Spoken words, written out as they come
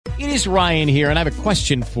It is Ryan here, and I have a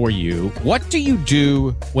question for you. What do you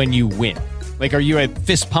do when you win? Like, are you a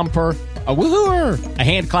fist pumper, a woohooer, a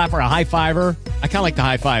hand clapper, a high fiver? I kind of like the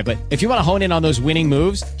high five, but if you want to hone in on those winning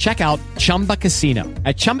moves, check out Chumba Casino.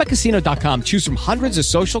 At ChumbaCasino.com, choose from hundreds of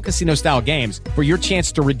social casino-style games for your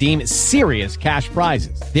chance to redeem serious cash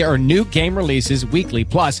prizes. There are new game releases weekly,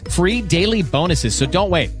 plus free daily bonuses. So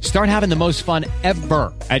don't wait. Start having the most fun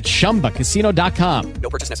ever at ChumbaCasino.com.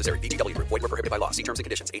 No purchase necessary. VGW. Void where prohibited by law. See terms and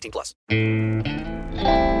conditions. 18 plus.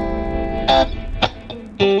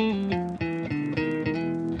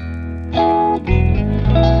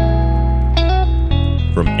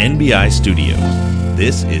 From NBI Studios,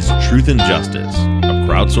 this is Truth and Justice, a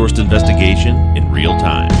crowdsourced investigation in real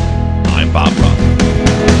time. I'm Bob Roth.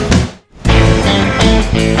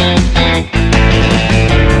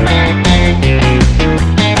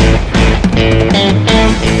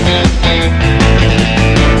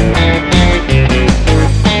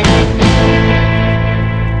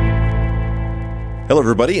 Hello,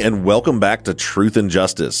 everybody, and welcome back to Truth and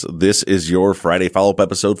Justice. This is your Friday follow-up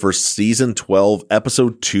episode for Season 12,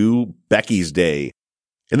 Episode 2, Becky's Day.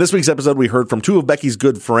 In this week's episode, we heard from two of Becky's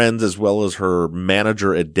good friends, as well as her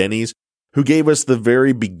manager at Denny's, who gave us the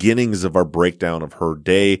very beginnings of our breakdown of her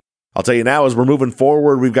day. I'll tell you now, as we're moving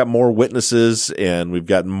forward, we've got more witnesses, and we've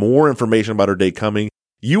got more information about her day coming.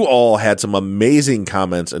 You all had some amazing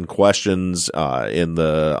comments and questions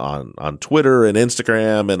on Twitter and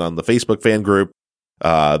Instagram and on the Facebook fan group.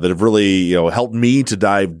 That have really, helped me to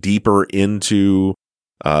dive deeper into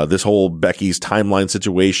this whole Becky's timeline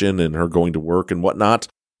situation and her going to work and whatnot.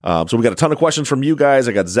 So we got a ton of questions from you guys.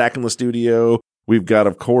 I got Zach in the studio. We've got,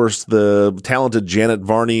 of course, the talented Janet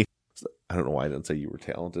Varney. I don't know why I didn't say you were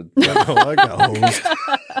talented. I got hosed.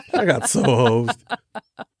 I got so hosed.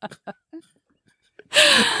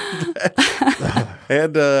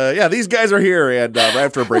 And these guys are here. And right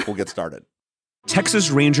after a break, we'll get started. Texas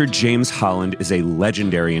Ranger James Holland is a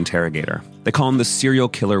legendary interrogator. They call him the serial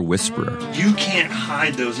killer whisperer. You can't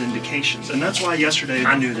hide those indications, and that's why yesterday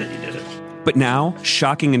I knew that he did it. But now,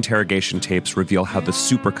 shocking interrogation tapes reveal how the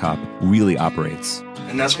super cop really operates.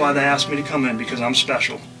 And that's why they asked me to come in, because I'm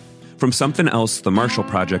special. From Something Else, The Marshall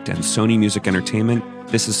Project, and Sony Music Entertainment,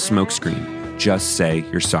 this is Smokescreen. Just say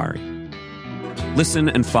you're sorry. Listen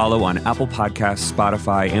and follow on Apple Podcasts,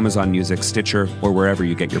 Spotify, Amazon Music, Stitcher, or wherever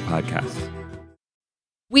you get your podcasts.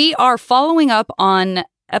 We are following up on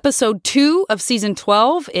episode 2 of season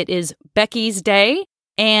 12. It is Becky's Day,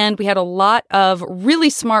 and we had a lot of really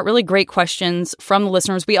smart, really great questions from the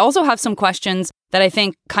listeners. We also have some questions that I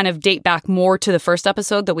think kind of date back more to the first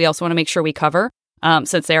episode that we also want to make sure we cover,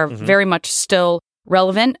 since they are very much still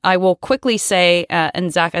relevant. I will quickly say,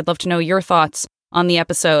 and Zach, I'd love to know your thoughts on the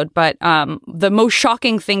episode, but the most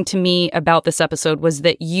shocking thing to me about this episode was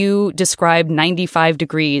that you described 95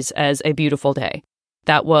 degrees as a beautiful day.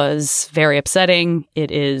 That was very upsetting. It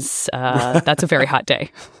is, that's a very hot day.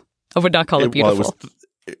 I would not call it beautiful. Well,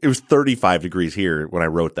 it was 35 degrees here when I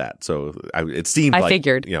wrote that. So it seemed like,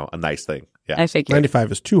 figured. A nice thing. Yeah. I figured.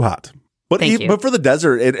 95 is too hot. But for the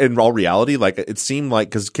desert, in all reality, like it seemed like,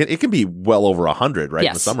 because it can be well over 100, right? Yes.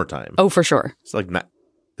 In the summertime. Oh, for sure. It's like,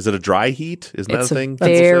 is it a dry heat? Isn't that a thing?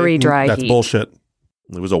 Very dry heat. That's bullshit.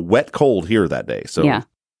 It was a wet cold here that day. So yeah.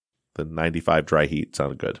 The 95 dry heat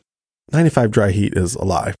sounded good. 95 dry heat is a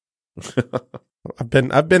lie. I've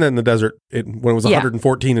been in the desert when it was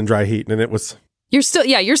 114 in dry heat, and it was. You're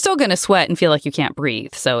still going to sweat and feel like you can't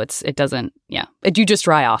breathe. So you just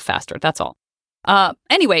dry off faster. That's all.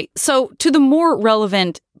 Anyway, so to the more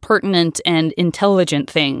relevant, pertinent, and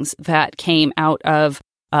intelligent things that came out of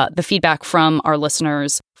the feedback from our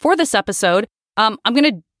listeners for this episode, I'm going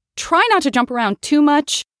to try not to jump around too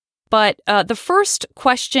much, but the first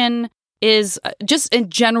question is just a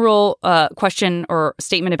general question or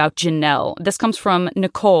statement about Janelle. This comes from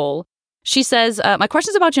Nicole. She says, my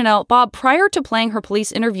question's about Janelle. Bob, prior to playing her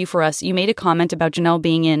police interview for us, you made a comment about Janelle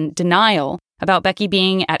being in denial about Becky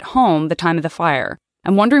being at home the time of the fire.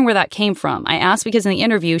 I'm wondering where that came from. I asked because in the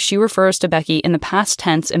interview, she refers to Becky in the past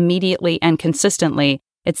tense immediately and consistently.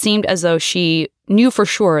 It seemed as though she knew for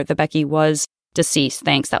sure that Becky was deceased.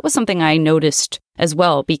 Thanks. That was something I noticed as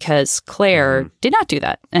well, because Claire did not do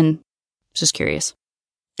that. And just curious.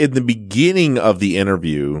 In the beginning of the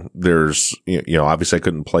interview, there's, obviously I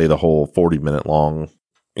couldn't play the whole 40-minute long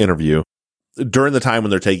interview. During the time when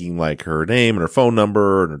they're taking like her name and her phone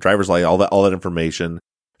number and her driver's license, all that information,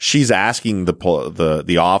 she's asking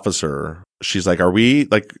the officer, she's like, are we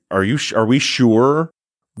sure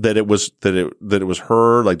that it was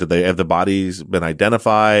her? Like, did they have the bodies been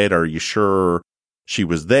identified? Are you sure she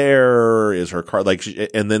was there? Is her car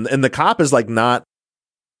and the cop is like not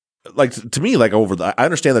like to me, like I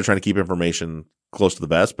understand they're trying to keep information close to the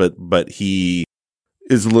vest, but he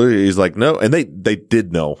is literally, he's like, no. And they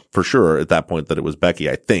did know for sure at that point that it was Becky,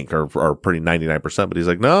 I think, or pretty 99%, but he's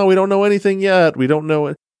like, no, we don't know anything yet. We don't know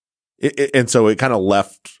it. And so it kind of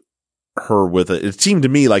left her with it seemed to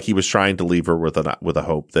me like he was trying to leave her with a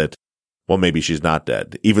hope that, well, maybe she's not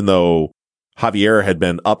dead, even though Javier had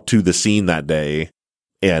been up to the scene that day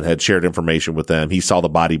and had shared information with them. He saw the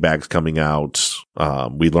body bags coming out.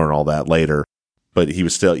 We learn all that later, but he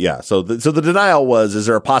was still, yeah. So the denial was, is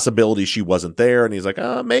there a possibility she wasn't there? And he's like,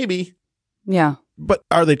 maybe. Yeah. But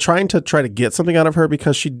are they trying to get something out of her?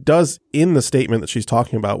 Because she does, in the statement that she's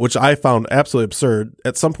talking about, which I found absolutely absurd,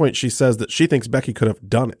 at some point she says that she thinks Becky could have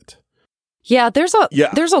done it. Yeah, there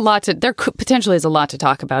potentially is a lot to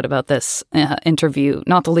talk about this interview,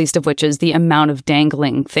 not the least of which is the amount of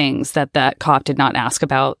dangling things that cop did not ask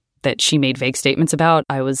about that she made vague statements about.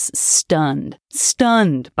 I was stunned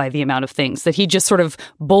by the amount of things that he just sort of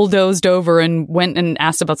bulldozed over and went and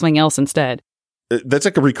asked about something else instead. That's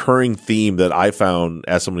like a recurring theme that I found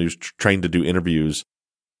as someone who's trained to do interviews.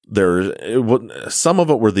 Some of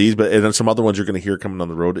it were these, but and some other ones you're going to hear coming on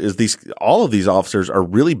the road is all of these officers are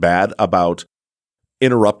really bad about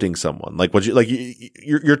interrupting someone. Like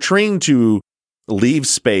you're trained to leave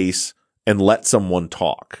space and let someone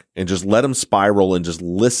talk and just let them spiral and just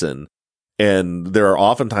listen. And there are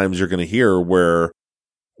oftentimes you're going to hear where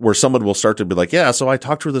someone will start to be like, yeah, so I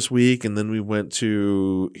talked to her this week and then we went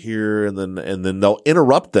to here and then they'll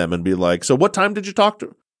interrupt them and be like, so what time did you talk to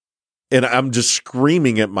her? And I'm just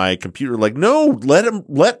screaming at my computer, like, no,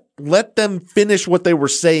 let them finish what they were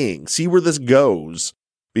saying. See where this goes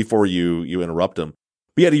before you interrupt them.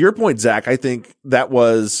 But yeah, to your point, Zach, I think that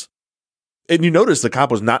was, and you notice the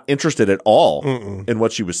cop was not interested at all in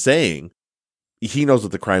what she was saying. He knows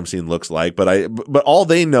what the crime scene looks like, but all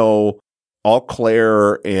they know, all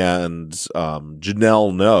Claire and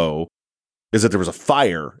Janelle know, is that there was a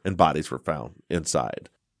fire and bodies were found inside.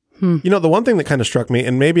 You know, the one thing that kind of struck me,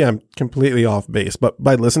 and maybe I'm completely off base, but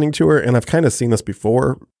by listening to her, and I've kind of seen this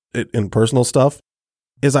before in personal stuff,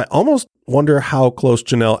 is I almost wonder how close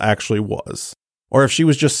Janelle actually was, or if she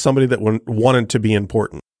was just somebody that wanted to be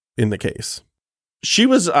important in the case. She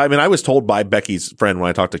was, I mean, I was told by Becky's friend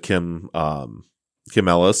when I talked to Kim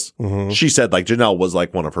Ellis, she said like Janelle was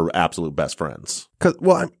like one of her absolute best friends.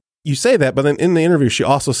 You say that, but then in the interview, she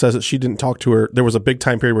also says that she didn't talk to her. There was a big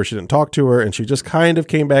time period where she didn't talk to her, and she just kind of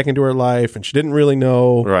came back into her life, and she didn't really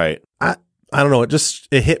know. Right. I don't know.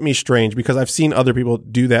 It hit me strange because I've seen other people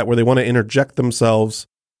do that where they want to interject themselves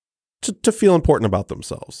to feel important about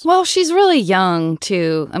themselves. Well, she's really young,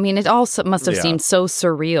 too. I mean, it also must have seemed so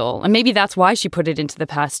surreal. And maybe that's why she put it into the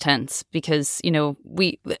past tense, because, you know,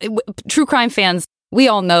 true crime fans, we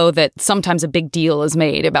all know that sometimes a big deal is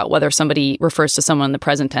made about whether somebody refers to someone in the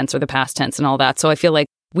present tense or the past tense and all that. So I feel like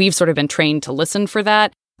we've sort of been trained to listen for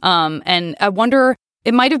that. And I wonder,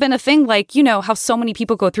 it might have been a thing like, you know, how so many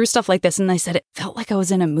people go through stuff like this. And they said it felt like I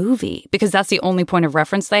was in a movie because that's the only point of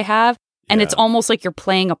reference they have. And it's almost like you're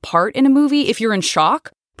playing a part in a movie. If you're in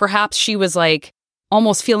shock, perhaps she was like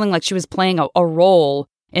almost feeling like she was playing a role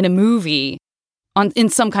in a movie in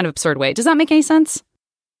some kind of absurd way. Does that make any sense?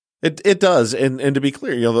 It does. And to be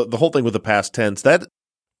clear, you know, the whole thing with the past tense, that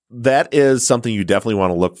is something you definitely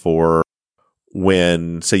want to look for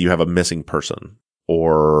when, say, you have a missing person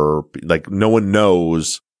or like no one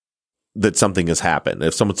knows that something has happened.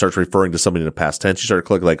 If someone starts referring to somebody in the past tense, you start to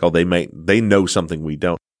click like, oh, they know something we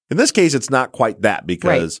don't. In this case, it's not quite that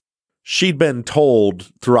because she'd been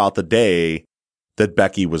told throughout the day that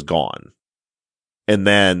Becky was gone. And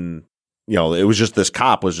then, you know, it was just this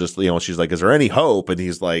cop was just, you know, she's like, is there any hope? And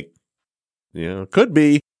he's like, you know, could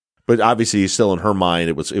be. But obviously, still in her mind,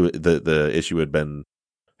 the issue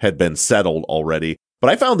had been settled already. But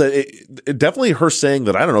I found that it definitely her saying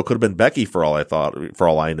that, I don't know, could have been Becky for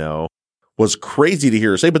all I know, was crazy to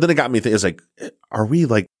hear her say. But then it got me thinking, it's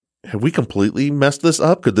like, have we completely messed this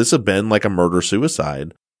up? Could this have been like a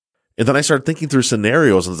murder-suicide? And then I started thinking through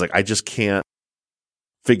scenarios, and it's like, I just can't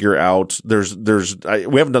figure out. We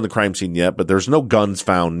haven't done the crime scene yet, but there's no guns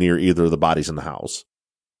found near either of the bodies in the house.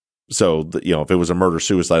 So, you know, if it was a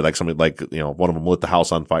murder-suicide, like somebody, like, you know, one of them lit the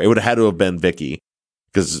house on fire, it would have had to have been Vicky,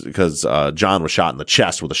 because John was shot in the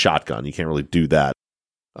chest with a shotgun. You can't really do that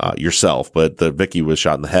yourself, but Vicky was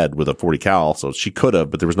shot in the head with a .40 cal, so she could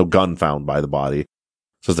have, but there was no gun found by the body.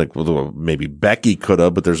 So it's like, well, maybe Becky could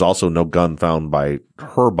have, but there's also no gun found by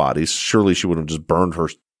her body. Surely she would have just burned her.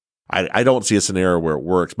 I don't see a scenario where it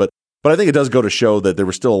works, but I think it does go to show that there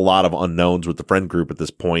were still a lot of unknowns with the friend group at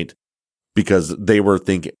this point, because they were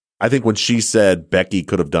thinking, I think when she said Becky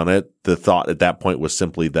could have done it, the thought at that point was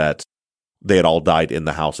simply that they had all died in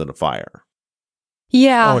the house in a fire.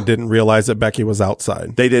 Yeah. Oh, and didn't realize that Becky was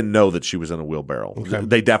outside. They didn't know that she was in a wheelbarrow. Okay.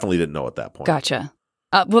 They definitely didn't know at that point. Gotcha.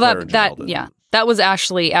 Claire and Janelle didn't. That was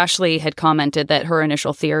Ashley. Ashley had commented that her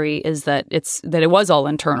initial theory is that it was all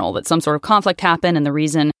internal, that some sort of conflict happened, and the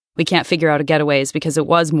reason we can't figure out a getaway is because it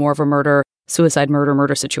was more of a suicide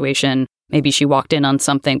murder situation. Maybe Becky walked in on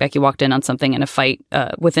something, and a fight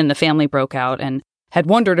within the family broke out, and had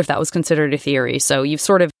wondered if that was considered a theory. So you've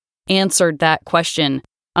sort of answered that question.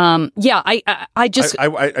 I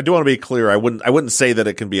do want to be clear. I wouldn't say that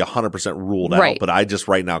it can be 100% ruled out, but I just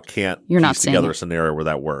right now can't piece together a scenario where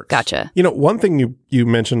that works. Gotcha. You know, one thing you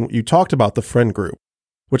mentioned, you talked about the friend group,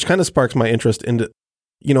 which kind of sparks my interest into,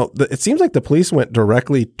 you know, it seems like the police went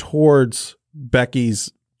directly towards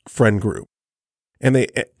Becky's friend group. And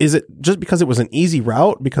is it just because it was an easy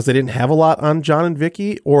route because they didn't have a lot on John and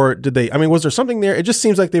Vicky, or was there something there? It just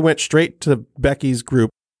seems like they went straight to Becky's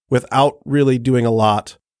group without really doing a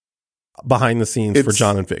lot behind the scenes for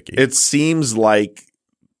John and Vicky. It seems like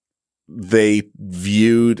they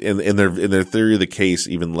viewed in their theory of the case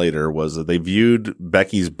even later was that they viewed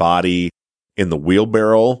Becky's body in the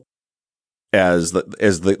wheelbarrow as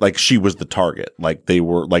like she was the target. Like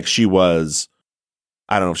she was,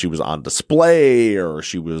 I don't know if she was on display or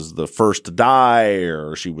she was the first to die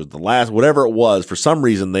or she was the last, whatever it was. For some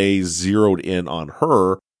reason, they zeroed in on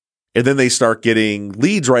her, and then they start getting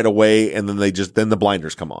leads right away. And then then the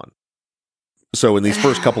blinders come on. So in these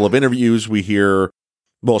first couple of interviews, we hear,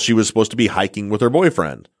 well, she was supposed to be hiking with her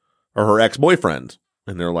boyfriend or her ex-boyfriend.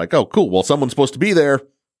 And they're like, oh, cool. Well, someone's supposed to be there.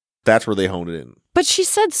 That's where they honed it in. But she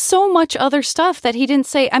said so much other stuff that he didn't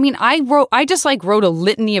say. I mean, I wrote a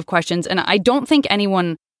litany of questions, and I don't think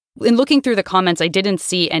anyone, in looking through the comments, I didn't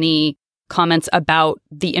see any comments about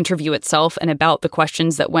the interview itself and about the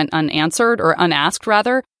questions that went unanswered or unasked,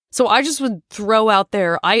 rather. So I just would throw out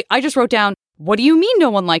there, I just wrote down, what do you mean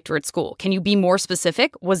no one liked her at school? Can you be more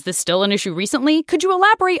specific? Was this still an issue recently? Could you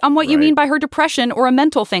elaborate on what you mean by her depression or a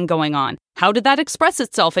mental thing going on? How did that express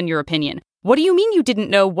itself in your opinion? What do you mean you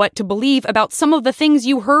didn't know what to believe about some of the things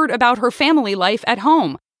you heard about her family life at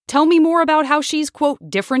home? Tell me more about how she's, quote,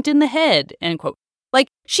 different in the head, end quote. Like,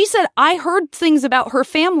 she said, I heard things about her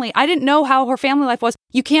family. I didn't know how her family life was.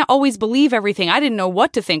 You can't always believe everything. I didn't know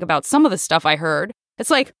what to think about some of the stuff I heard.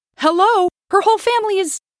 It's like, hello, her whole family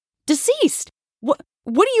is deceased. What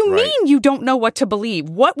do you mean you don't know what to believe?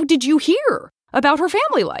 What did you hear about her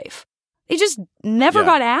family life? It just never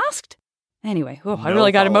got asked. Anyway, I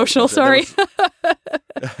really got emotional. Sorry.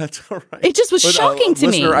 That's all right. It just was shocking to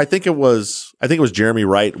me. I think it was Jeremy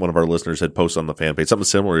Wright, one of our listeners, had posted on the fan page something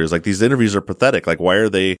similar. He was like, these interviews are pathetic. Like, why are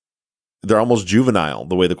they're almost juvenile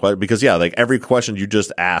the way the question, because like every question you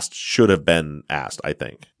just asked should have been asked, I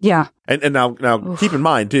think. Yeah. And now keep in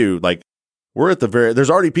mind too, like, we're at there's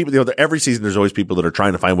already people, every season there's always people that are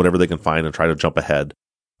trying to find whatever they can find and try to jump ahead.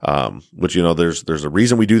 Which, there's a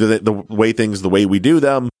reason we do the way we do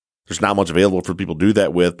them. There's not much available for people to do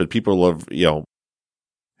that with, but people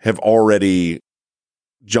have already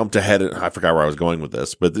jumped ahead. I forgot where I was going with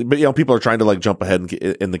this, but people are trying to like jump ahead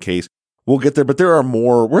in the case. We'll get there, but there are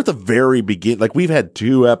more. We're at the very beginning. Like, we've had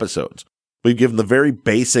 2 episodes. We've given the very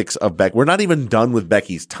basics of Becky. We're not even done with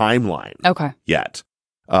Becky's timeline yet.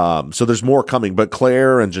 So there's more coming, but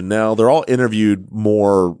Claire and Janelle, they're all interviewed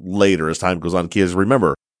more later as time goes on. Kids,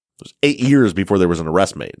 remember, it was 8 years before there was an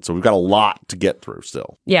arrest made. So we've got a lot to get through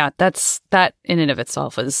still. Yeah, that in and of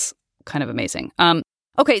itself is kind of amazing.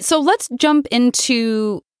 Okay, so let's jump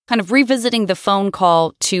into kind of revisiting the phone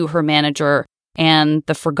call to her manager and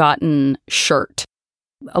the forgotten shirt.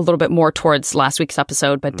 A little bit more towards last week's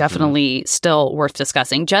episode, but definitely still worth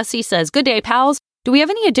discussing. Jesse says, "Good day, pals. Do we have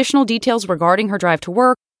any additional details regarding her drive to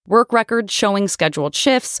work records showing scheduled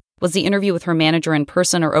shifts? Was the interview with her manager in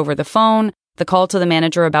person or over the phone? The call to the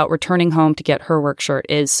manager about returning home to get her work shirt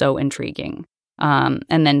is so intriguing." And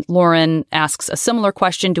then Lauren asks a similar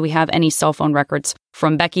question. Do we have any cell phone records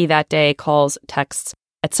from Becky that day, calls, texts,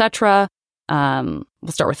 etc.? We'll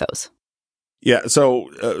start with those. Yeah, so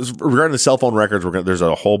regarding the cell phone records, there's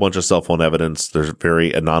a whole bunch of cell phone evidence. There's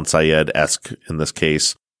very Adnan Syed-esque in this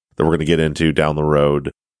case that we're going to get into down the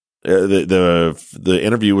road. The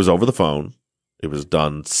interview was over the phone. It was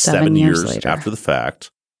done 7 years later after the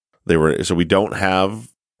fact. So we don't have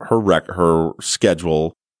her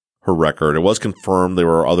schedule, her record. It was confirmed there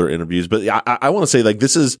were other interviews, but I want to say, like,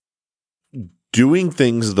 this is doing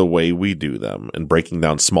things the way we do them and breaking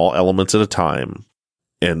down small elements at a time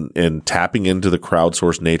and tapping into the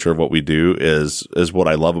crowdsourced nature of what we do is what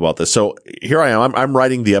I love about this. So here I am. I'm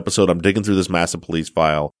writing the episode. I'm digging through this massive police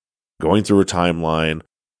file, going through a timeline,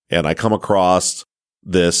 and I come across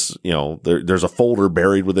this, there's a folder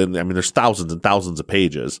buried within, there's thousands and thousands of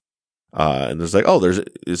pages. And there's like,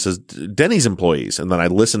 it says Denny's employees. And then I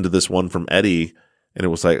listened to this one from Eddie and it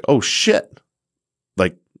was like, oh shit.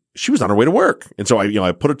 Like she was on her way to work. And so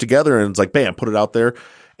I put it together and it's like, bam, put it out there.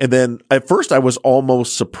 And then at first I was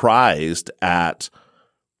almost surprised at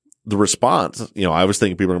the response. I was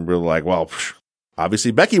thinking people were like, well,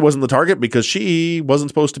 obviously Becky wasn't the target because she wasn't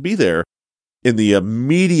supposed to be there. And the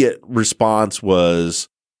immediate response was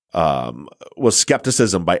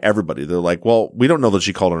skepticism by everybody. They're like, well, we don't know that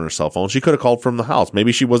she called on her cell phone. She could have called from the house.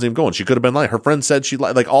 Maybe she wasn't even going. She could have been lying. Her friend said she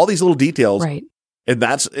lied. Like all these little details. Right. And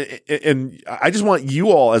and I just want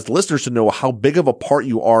you all as listeners to know how big of a part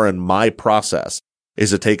you are in my process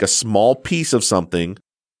is to take a small piece of something,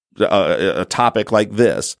 a topic like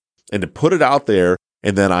this, and to put it out there.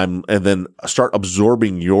 And then start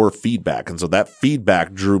absorbing your feedback. And so that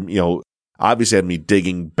feedback drew, obviously had me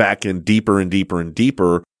digging back in deeper and deeper and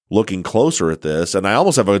deeper, looking closer at this. And I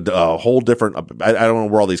almost have a whole different, I don't know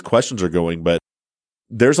where all these questions are going, but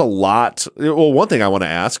there's a lot. Well, one thing I want to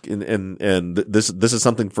ask, and this is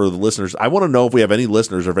something for the listeners. I want to know if we have any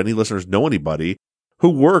listeners or if any listeners know anybody who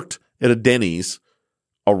worked at a Denny's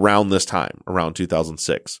around this time, around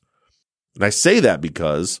 2006. And I say that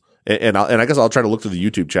because, and I guess I'll try to look through the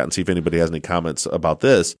YouTube chat and see if anybody has any comments about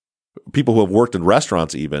this. People who have worked in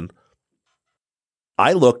restaurants even.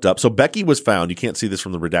 I looked up. So Becky was found. You can't see this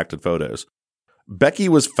from the redacted photos. Becky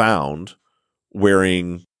was found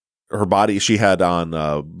wearing her body. She had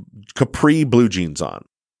on capri blue jeans on,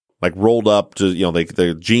 like rolled up to,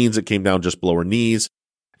 the jeans that came down just below her knees.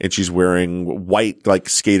 And she's wearing white, like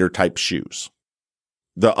skater type shoes.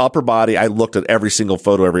 The upper body, I looked at every single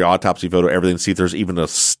photo, every autopsy photo, everything, to see if there's even a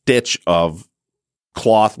stitch of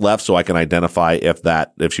cloth left so I can identify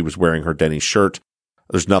if she was wearing her Denny's shirt.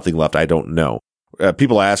 There's nothing left. I don't know.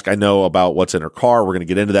 People ask, I know about what's in her car. We're going to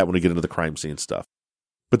get into that when we get into the crime scene stuff.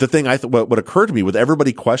 But the thing what occurred to me with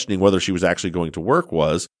everybody questioning whether she was actually going to work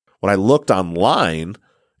was when I looked online,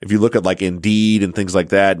 if you look at like Indeed and things like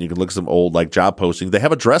that, and you can look at some old like job postings, they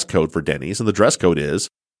have a dress code for Denny's, and the dress code is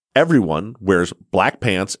everyone wears black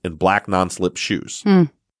pants and black non-slip shoes.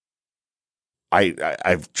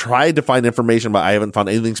 I've tried to find information, but I haven't found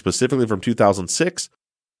anything specifically from 2006.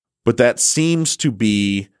 But that seems to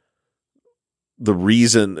be the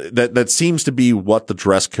reason that seems to be what the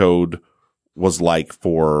dress code was like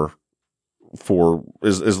for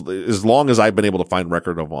as long as I've been able to find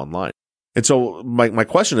record of online. And so my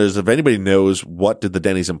question is, if anybody knows what did the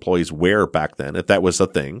Denny's employees wear back then, if that was a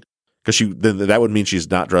thing, because then that would mean she's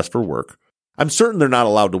not dressed for work. I'm certain they're not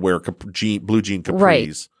allowed to wear blue jean capris.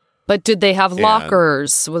 Right. But did they have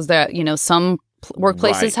lockers? Was that, some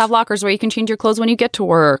workplaces have lockers where you can change your clothes when you get to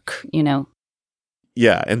work,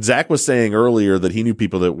 Yeah. And Zach was saying earlier that he knew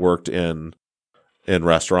people that worked in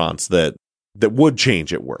restaurants that would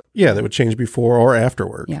change at work. Yeah, that would change before or after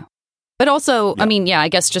work. Yeah. But also, yeah. I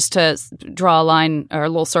guess just to draw a line or a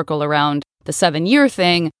little circle around the 7-year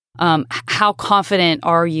thing, how confident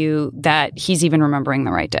are you that he's even remembering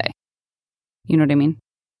the right day? You know what I mean?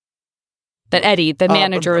 That Eddie, the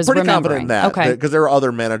manager, is pretty remembering. Confident in that, okay, because there are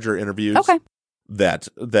other manager interviews. Okay. That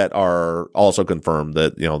are also confirmed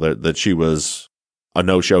that that she was a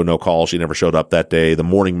no show, no call. She never showed up that day. The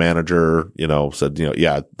morning manager, said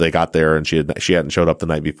they got there and she hadn't showed up the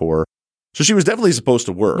night before, so she was definitely supposed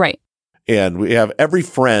to work. Right. And we have every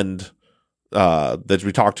friend that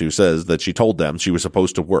we talked to says that she told them she was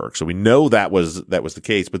supposed to work. So we know that was the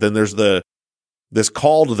case. But then there's this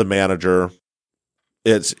call to the manager.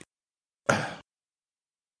 It's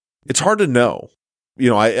hard to know.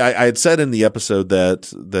 I had said in the episode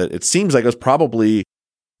that it seems like it was probably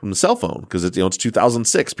from the cell phone because it's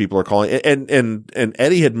 2006. People are calling, and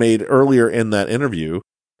Eddie had made earlier in that interview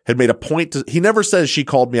had made a point to. He never says she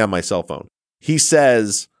called me on my cell phone. He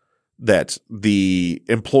says that the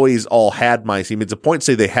employees all had he makes a point to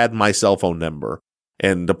say they had my cell phone number,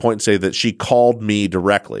 and the point to say that she called me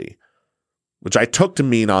directly, which I took to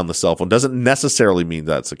mean on the cell phone. Doesn't necessarily mean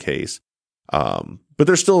that's the case. But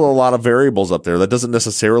there's still a lot of variables up there. That doesn't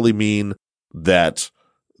necessarily mean that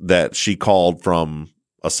she called from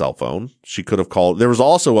a cell phone. She could have called. There was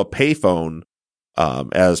also a payphone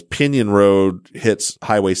as Pinion Road hits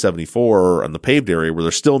Highway 74 on the paved area where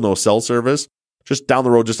there's still no cell service. Just down the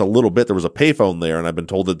road, just a little bit, there was a payphone there, and I've been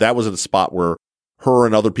told that was at a spot where her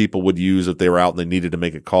and other people would use if they were out and they needed to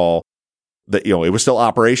make a call. That it was still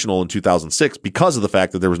operational in 2006 because of the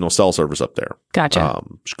fact that there was no cell service up there. Gotcha.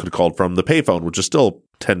 She could have called from the payphone, which is still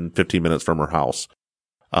 10, 15 minutes from her house.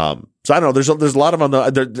 So I don't know. There's a lot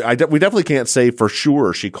of we definitely can't say for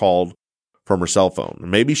sure she called from her cell phone.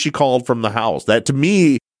 Maybe she called from the house. That to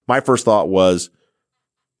me, my first thought was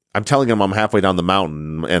I'm telling him I'm halfway down the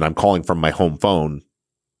mountain and I'm calling from my home phone,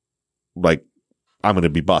 like, I'm going to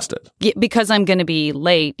be busted. Yeah, because I'm going to be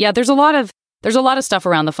late. Yeah, there's a lot of stuff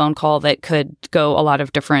around the phone call that could go a lot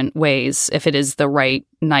of different ways if it is the right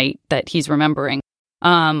night that he's remembering.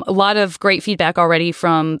 A lot of great feedback already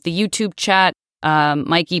from the YouTube chat.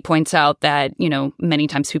 Mikey points out that, many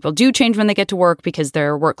times people do change when they get to work because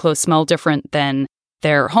their work clothes smell different than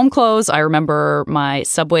their home clothes. I remember my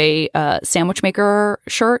Subway sandwich maker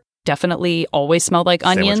shirt definitely always smelled like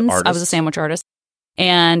onions. I was a sandwich artist.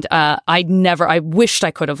 And I wished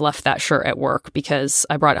I could have left that shirt at work because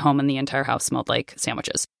I brought it home and the entire house smelled like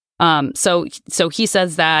sandwiches. So he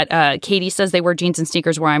says that Katie says they wear jeans and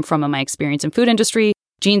sneakers where I'm from in my experience in food industry.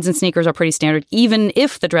 Jeans and sneakers are pretty standard, even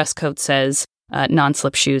if the dress code says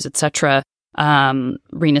non-slip shoes, etc.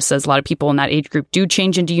 Rena says a lot of people in that age group do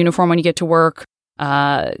change into uniform when you get to work.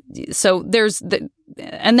 So there's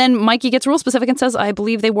and then Mikey gets real specific and says, I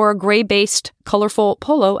believe they wore a gray-based colorful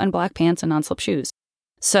polo and black pants and non-slip shoes.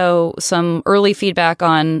 So some early feedback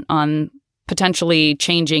on potentially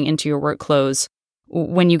changing into your work clothes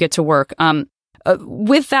when you get to work.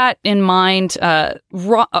 With that in mind,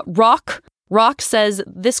 Rock says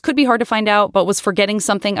this could be hard to find out, but was forgetting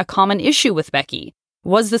something a common issue with Becky.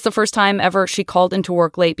 Was this the first time ever she called into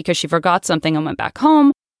work late because she forgot something and went back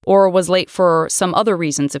home, or was late for some other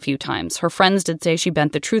reasons a few times? Her friends did say she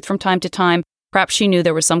bent the truth from time to time. Perhaps she knew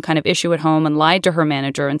there was some kind of issue at home and lied to her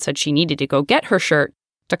manager and said she needed to go get her shirt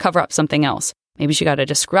to cover up something else. Maybe she got a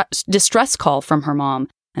distress call from her mom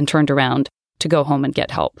and turned around to go home and get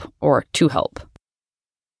help or to help.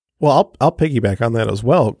 Well, I'll piggyback on that as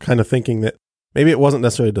well, kind of thinking that maybe it wasn't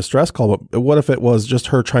necessarily a distress call, but what if it was just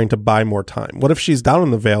her trying to buy more time? What if she's down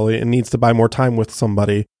in the valley and needs to buy more time with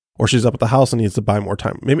somebody, or she's up at the house and needs to buy more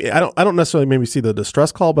time? Maybe I don't necessarily maybe see the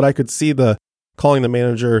distress call, but I could see the calling the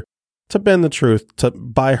manager to bend the truth, to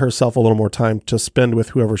buy herself a little more time to spend with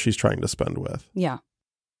whoever she's trying to spend with. Yeah.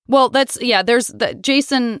 Well,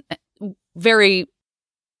 Jason very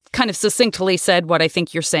kind of succinctly said what I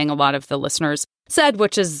think you're saying a lot of the listeners said,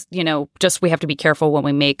 which is, just we have to be careful when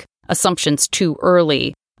we make assumptions too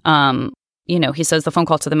early. He says the phone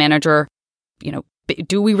call to the manager,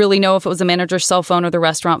 do we really know if it was the manager's cell phone or the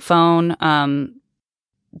restaurant phone?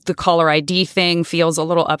 The caller ID thing feels a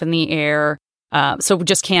little up in the air. So we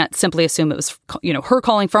just can't simply assume it was, her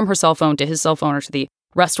calling from her cell phone to his cell phone or to the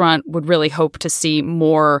restaurant. Would really hope to see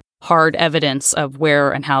more hard evidence of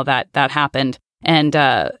where and how that happened. And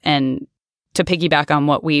to piggyback on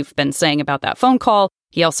what we've been saying about that phone call,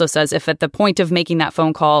 he also says if at the point of making that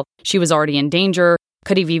phone call, she was already in danger,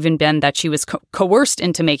 could have even been that she was coerced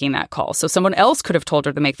into making that call. So someone else could have told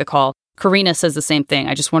her to make the call. Karina says the same thing.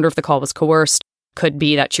 I just wonder if the call was coerced. Could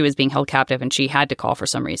be that she was being held captive and she had to call for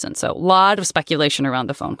some reason. So a lot of speculation around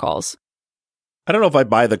the phone calls. I don't know if I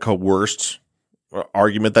buy the coerced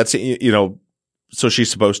argument. That's, so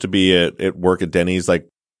she's supposed to be at work at Denny's. Like,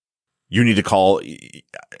 you need to call.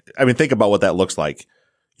 I mean, think about what that looks like.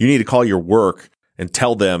 You need to call your work and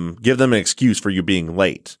give them an excuse for you being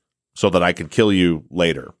late so that I can kill you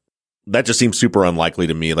later. That just seems super unlikely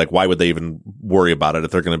to me. Like, why would they even worry about it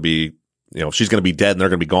if they're going to be, if she's going to be dead and they're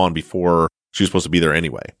going to be gone before she's supposed to be there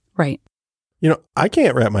anyway? Right. I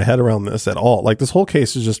can't wrap my head around this at all. Like, this whole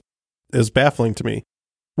case is baffling to me.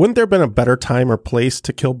 Wouldn't there have been a better time or place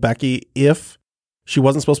to kill Becky if she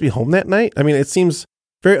wasn't supposed to be home that night? I mean, it seems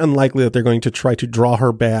very unlikely that they're going to try to draw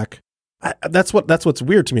her back. That's what's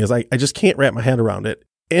weird to me is I just can't wrap my head around it.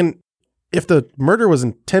 And if the murder was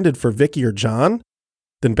intended for Vicky or John,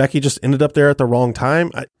 then Becky just ended up there at the wrong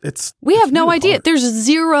time. We have no idea. There's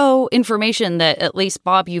zero information that at least,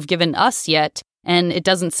 Bob, you've given us yet. And it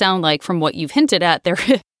doesn't sound like from what you've hinted at there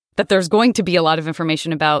that there's going to be a lot of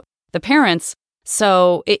information about the parents.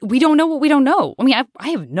 So we don't know what we don't know. I mean, I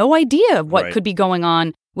have no idea what could be going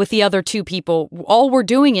on with the other two people. All we're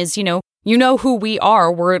doing is, you know who we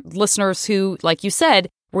are. We're listeners who, like you said,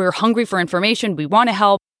 we're hungry for information. We want to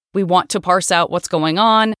help. We want to parse out what's going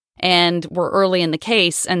on. And we're early in the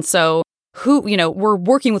case. And so we're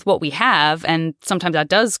working with what we have. And sometimes that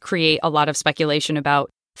does create a lot of speculation about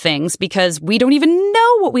things because we don't even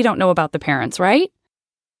know what we don't know about the parents, right?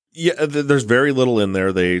 Yeah, there's very little in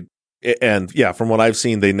there. From what I've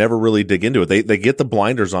seen, they never really dig into it. They get the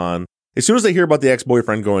blinders on. As soon as they hear about the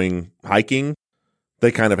ex-boyfriend going hiking,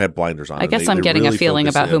 they kind of had blinders on. I guess I'm getting really a feeling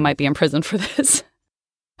about who might be in prison for this.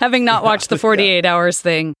 Having not watched the 48 hours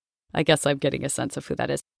thing, I guess I'm getting a sense of who that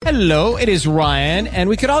is. Hello, it is Ryan, and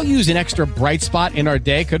we could all use an extra bright spot in our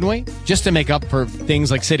day, couldn't we? Just to make up for things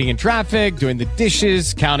like sitting in traffic, doing the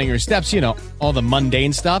dishes, counting your steps, all the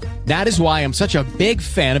mundane stuff. That is why I'm such a big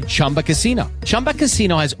fan of Chumba Casino. Chumba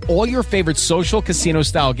Casino has all your favorite social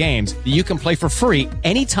casino-style games that you can play for free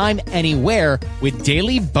anytime, anywhere with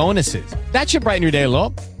daily bonuses. That should brighten your day a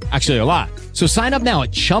little. Actually, a lot. So sign up now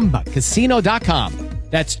at ChumbaCasino.com.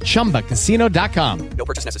 That's ChumbaCasino.com. No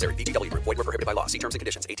purchase necessary. VGW Group. Void where prohibited by law. See terms and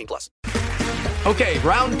conditions. 18+. Okay,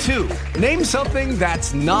 round two. Name something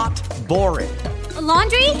that's not boring. A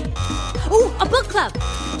laundry? Ooh, a book club.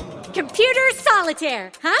 Computer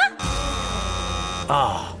solitaire, huh?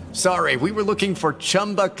 Ah, sorry, we were looking for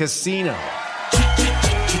Chumba Casino.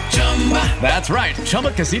 That's right.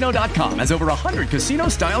 ChumbaCasino.com has over 100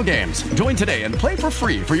 casino-style games. Join today and play for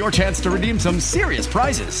free for your chance to redeem some serious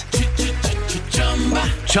prizes.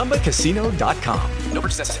 ChumbaCasino.com. No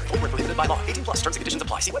purchase necessary. Void where prohibited by law. 18+. Terms and conditions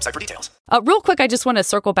apply. See website for details. Real quick, I just want to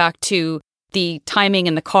circle back to the timing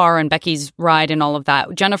in the car and Becky's ride and all of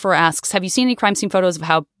that. Jennifer asks, have you seen any crime scene photos of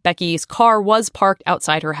how Becky's car was parked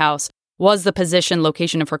outside her house? Was the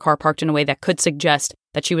location of her car parked in a way that could suggest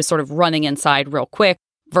that she was sort of running inside real quick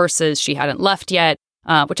versus she hadn't left yet,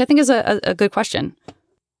 which I think is a good question.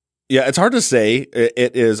 Yeah, it's hard to say.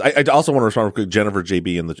 It is. I also want to respond to Jennifer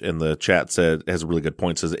JB in the chat said has a really good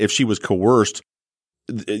point. Says if she was coerced,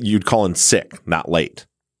 you'd call in sick, not late.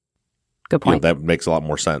 Good point. That makes a lot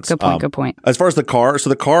more sense. Good point. As far as the car, so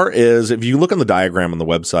the car is, if you look on the diagram on the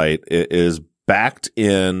website, it is backed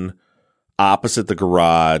in opposite the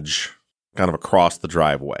garage, kind of across the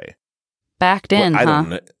driveway. Backed in, I don't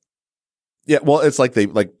know. Yeah, well, it's like they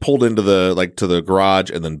pulled into to the garage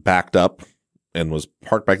and then backed up and was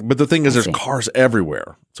parked back. But the thing is, there's cars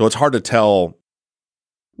everywhere, so it's hard to tell.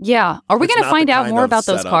 Yeah, are we going to find out more about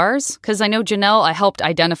those cars? Because I know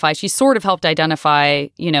Janelle, she sort of helped identify,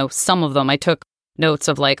 some of them. I took notes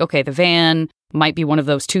of okay, the van might be one of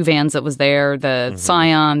those two vans that was there, the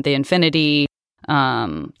Scion, the Infinity,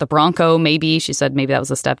 the Bronco, maybe. She said maybe that was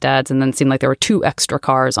the stepdad's, and then it seemed like there were two extra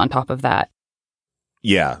cars on top of that.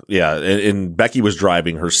 Yeah. And Becky was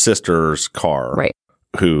driving her sister's car, right?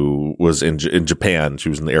 Who was in Japan. She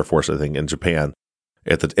was in the Air Force, I think, in Japan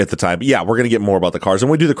at the time. But yeah, we're going to get more about the cars. And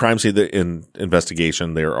when we do the crime scene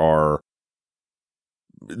investigation, they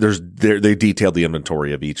detailed the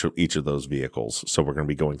inventory of each of those vehicles. So we're going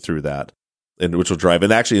to be going through that, and which will drive.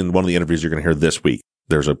 And actually, in one of the interviews you're going to hear this week,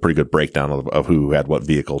 there's a pretty good breakdown of who had what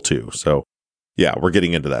vehicle too. So yeah, we're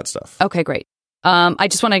getting into that stuff. Okay, great. I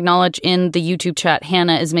just want to acknowledge in the YouTube chat,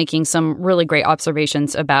 Hannah is making some really great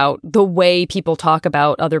observations about the way people talk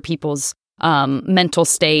about other people's mental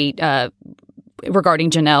state regarding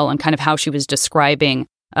Janelle and kind of how she was describing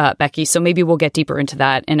Becky. So maybe we'll get deeper into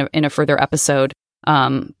that in a further episode.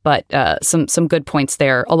 But some good points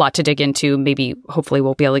there. A lot to dig into. Maybe, hopefully,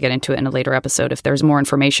 we'll be able to get into it in a later episode if there's more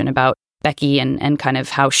information about Becky and kind of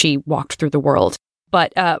how she walked through the world.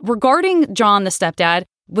 But regarding John, the stepdad,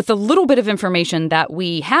 with a little bit of information that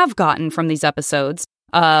we have gotten from these episodes,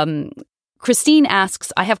 Christine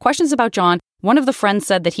asks, I have questions about John. One of the friends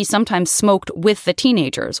said that he sometimes smoked with the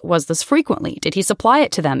teenagers. Was this frequently? Did he supply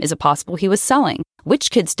it to them? Is it possible he was selling? Which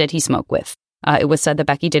kids did he smoke with? It was said that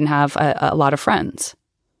Becky didn't have a lot of friends.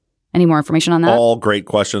 Any more information on that? All great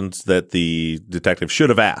questions that the detective should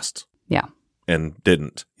have asked. Yeah. And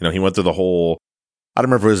didn't. He went through the whole, I don't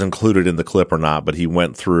remember if it was included in the clip or not, but he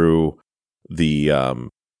went through the,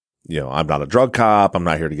 I'm not a drug cop. I'm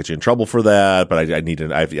not here to get you in trouble for that, but I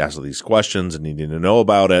have to ask these questions and needing to know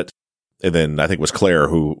about it. And then I think it was Claire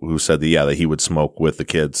who said that he would smoke with the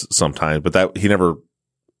kids sometimes, but that he never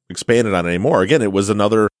expanded on it anymore. Again, it was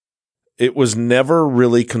never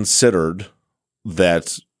really considered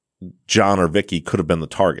that John or Vicky could have been the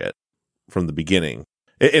target from the beginning.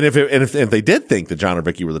 And if they did think that John or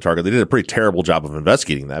Vicky were the target, they did a pretty terrible job of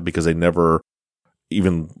investigating that because they never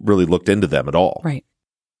even really looked into them at all. Right.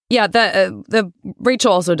 Yeah, the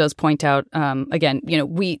Rachel also does point out, again,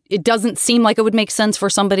 it doesn't seem like it would make sense for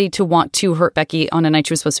somebody to want to hurt Becky on a night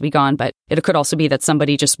she was supposed to be gone, but it could also be that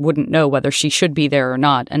somebody just wouldn't know whether she should be there or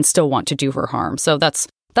not and still want to do her harm. So that's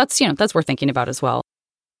worth thinking about as well.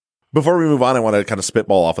 Before we move on, I want to kind of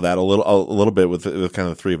spitball off of that a little bit with kind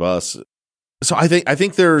of the three of us. So I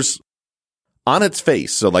think there's on its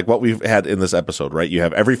face. So like what we've had in this episode, right? You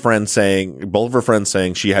have both of her friends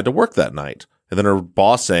saying she had to work that night. And then her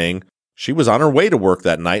boss saying she was on her way to work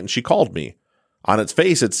that night and she called me. On its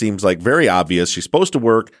face, it seems like very obvious. She's supposed to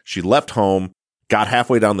work. She left home, got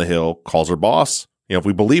halfway down the hill, calls her boss. If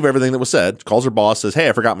we believe everything that was said, calls her boss, says, hey,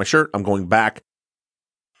 I forgot my shirt. I'm going back.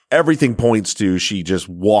 Everything points to she just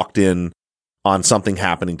walked in on something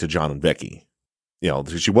happening to John and Vicky.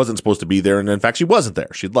 She wasn't supposed to be there. And in fact, she wasn't there.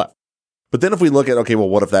 She'd left. But then if we look at, okay, well,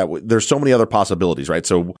 what if there's so many other possibilities, right?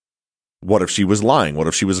 So what if she was lying? What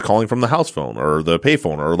if she was calling from the house phone or the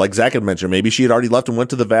payphone? Or like Zach had mentioned, maybe she had already left and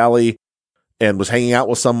went to the valley and was hanging out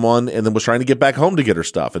with someone and then was trying to get back home to get her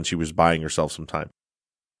stuff. And she was buying herself some time.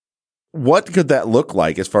 What could that look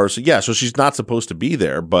like as far as, so she's not supposed to be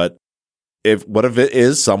there, but what if it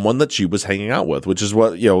is someone that she was hanging out with, which is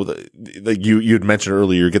what, you'd mentioned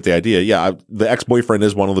earlier, you get the idea. Yeah. The ex-boyfriend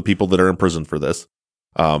is one of the people that are in prison for this.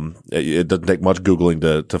 It doesn't take much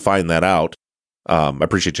Googling to find that out. I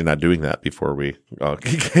appreciate you not doing that before we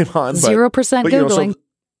came on. 0% Googling.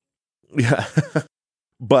 Yeah.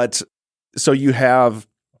 But so you have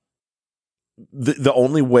the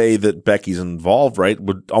only way that Becky's involved, right,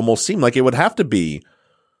 would almost seem like it would have to be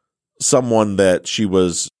someone that she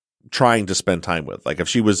was trying to spend time with. Like if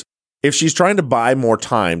she's trying to buy more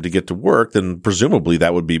time to get to work, then presumably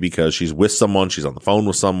that would be because she's with someone, she's on the phone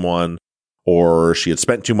with someone, or she had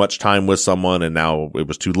spent too much time with someone and now it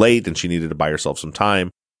was too late and she needed to buy herself some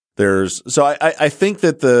time. I think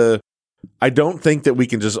that I don't think that we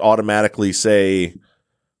can just automatically say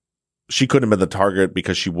she couldn't have been the target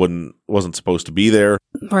because she wasn't supposed to be there.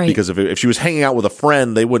 Right. Because if she was hanging out with a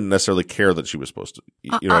friend, they wouldn't necessarily care that she was supposed to.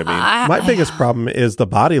 You know what I mean? My biggest problem is the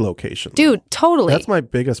body location. Dude, totally. That's my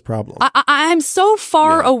biggest problem. I'm so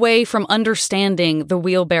far away from understanding the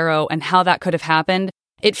wheelbarrow and how that could have happened.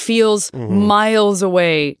 It feels miles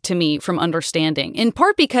away to me from understanding, in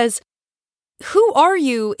part because who are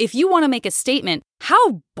you if you want to make a statement?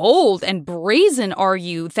 How bold and brazen are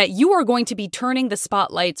you that you are going to be turning the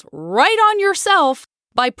spotlights right on yourself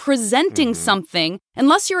by presenting something,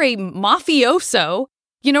 unless you're a mafioso?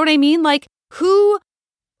 You know what I mean? Like, who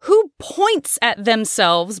points at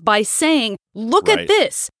themselves by saying, look at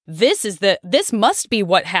this. This must be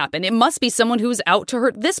what happened. It must be someone who's out to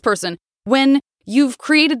hurt this person. When you've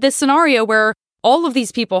created this scenario where all of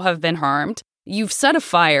these people have been harmed, you've set a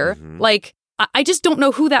fire, like, I just don't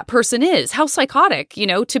know who that person is. How psychotic,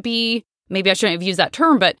 to be, maybe I shouldn't have used that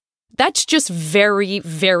term, but that's just very,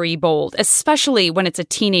 very bold, especially when it's a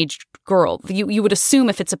teenage girl. You would assume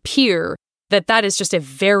if it's a peer that is just a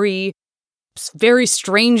very, very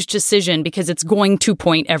strange decision because it's going to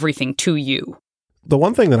point everything to you. The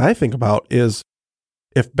one thing that I think about is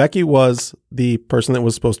if Becky was the person that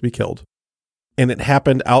was supposed to be killed and it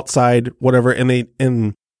happened outside whatever, and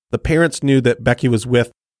the parents knew that Becky was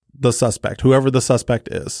with the suspect, whoever the suspect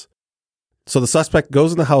is. So the suspect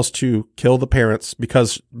goes in the house to kill the parents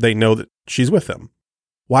because they know that she's with them.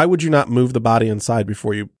 Why would you not move the body inside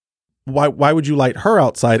before you? Why would you light her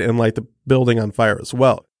outside and light the building on fire as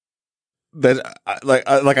well? That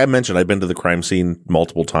like I mentioned, I've been to the crime scene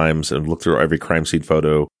multiple times and looked through every crime scene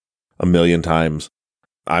photo a million times.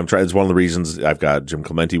 I'm trying. It's one of the reasons I've got Jim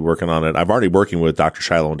Clemente working on it. I'm already working with Dr.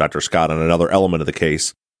 Shiloh and Dr. Scott on another element of the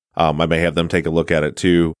case. I may have them take a look at it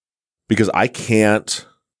too. Because I can't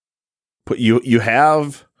put you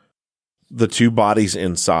have the two bodies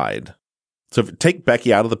inside. So if you take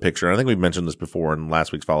Becky out of the picture, and I think we mentioned this before in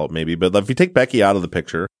last week's follow-up maybe, but if you take Becky out of the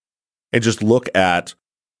picture and just look at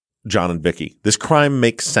John and Vicky, this crime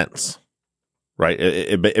makes sense, right?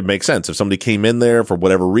 It makes sense. If somebody came in there for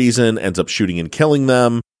whatever reason, ends up shooting and killing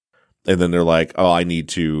them, and then they're like, oh, I need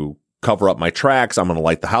to cover up my tracks, I'm going to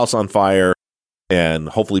light the house on fire. And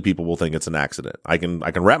hopefully people will think it's an accident. I can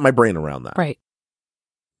wrap my brain around that. Right.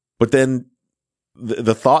 But then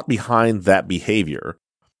the thought behind that behavior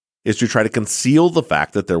is to try to conceal the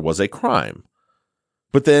fact that there was a crime.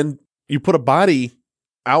 But then you put a body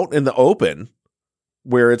out in the open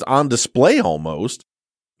where it's on display almost,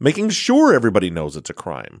 making sure everybody knows it's a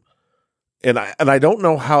crime. And I don't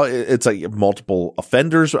know how it's like multiple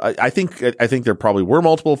offenders. I think there probably were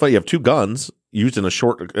multiple offenders. You have two guns used in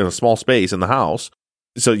a small space in the house.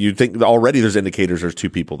 So you'd think already there's indicators there's two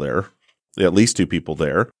people there, at least two people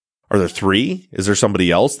there. Are there three? Is there somebody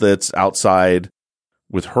else that's outside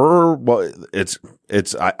with her? Well,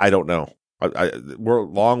 I don't know. We're a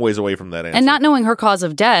long ways away from that answer. And not knowing her cause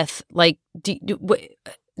of death, like,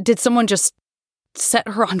 did someone just set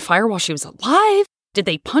her on fire while she was alive? Did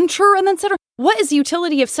they punch her and then set her? What is the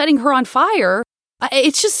utility of setting her on fire?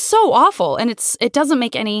 It's just so awful, and it doesn't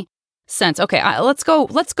make any sense. Okay, let's go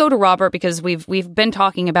to Robert, because we've been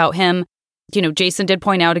talking about him. Jason did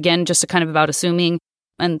point out again, just kind of about assuming,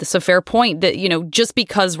 and it's a fair point that just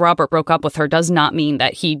because Robert broke up with her does not mean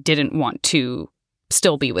that he didn't want to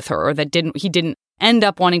still be with her, or that he didn't end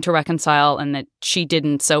up wanting to reconcile, and that she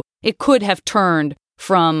didn't. So it could have turned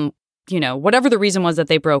from whatever the reason was that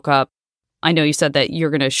they broke up. I know you said that you're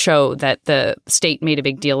going to show that the state made a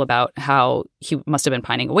big deal about how he must have been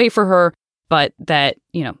pining away for her, but that,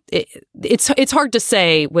 it's hard to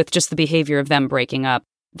say with just the behavior of them breaking up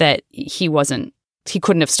that he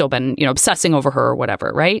couldn't have still been, obsessing over her or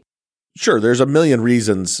whatever, right? Sure, there's a million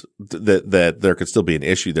reasons that there could still be an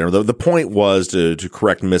issue there. The point was to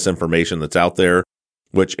correct misinformation that's out there,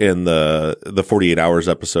 which in the 48 Hours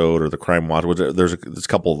episode or the Crime Watch, there's a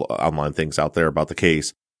couple of online things out there about the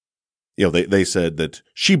case. They said that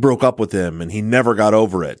she broke up with him and he never got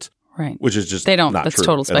over it. Right. Which is just not that's true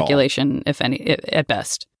total speculation, if any, at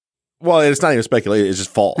best. Well, it's not even speculation. It's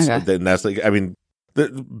just false. Okay. And that's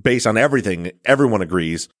based on everything, everyone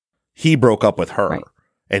agrees he broke up with her. Right.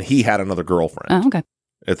 And he had another girlfriend. Oh, okay.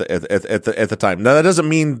 At the time. Now that doesn't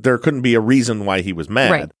mean there couldn't be a reason why he was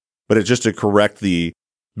mad, right. But it's just to correct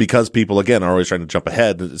because people again are always trying to jump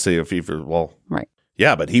ahead and say right.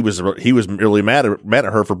 Yeah, but he was really mad at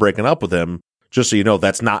her for breaking up with him. Just so you know,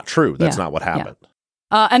 that's not true. That's not what happened. Yeah.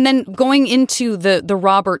 And then going into the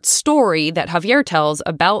Robert story that Javier tells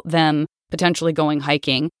about them potentially going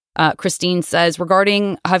hiking. Christine says,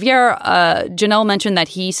 regarding Javier, Janelle mentioned that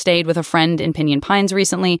he stayed with a friend in Pinyon Pines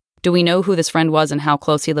recently. Do we know who this friend was and how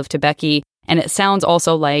close he lived to Becky? And it sounds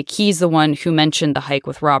also like he's the one who mentioned the hike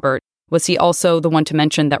with Robert. Was he also the one to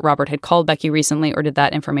mention that Robert had called Becky recently, or did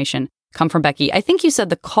that information come from Becky? I think you said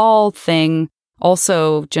the call thing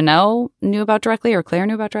also Janelle knew about directly, or Claire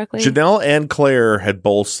knew about directly? Janelle and Claire had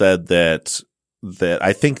both said that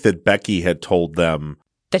I think that Becky had told them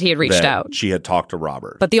that he had reached out. She had talked to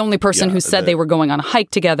Robert. But the only person who said they were going on a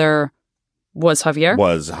hike together was Javier?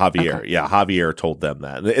 Okay. Yeah, Javier told them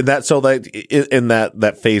that. And in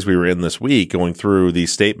that phase we were in this week, going through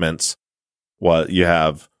these statements, you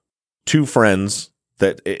have two friends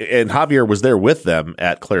and Javier was there with them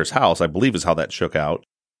at Claire's house, I believe is how that shook out.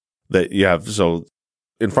 That you have, so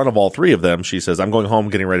in front of all three of them, she says, I'm going home,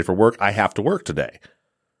 getting ready for work. I have to work today.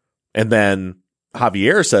 And then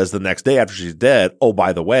Javier says the next day after she's dead, oh,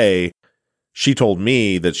 by the way, she told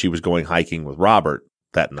me that she was going hiking with Robert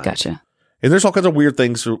that night. Gotcha. And there's all kinds of weird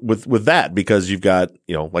things with that because you've got,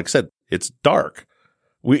 like I said, it's dark.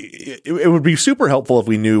 It would be super helpful if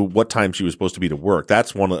we knew what time she was supposed to be to work.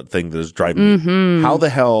 That's one of the things that is driving me. How the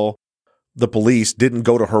hell the police didn't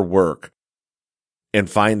go to her work and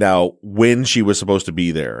find out when she was supposed to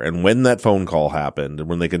be there and when that phone call happened and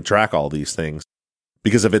when they can track all these things.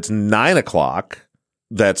 Because if it's 9 o'clock,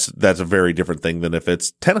 that's a very different thing than if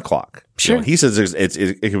it's 10 o'clock. Sure. He says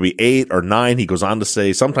it could be 8 or 9. He goes on to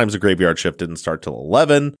say sometimes the graveyard shift didn't start till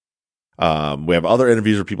 11. We have other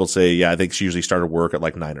interviews where people say, yeah, I think she usually started work at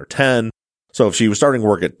like 9 or 10. So if she was starting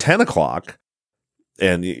work at 10 o'clock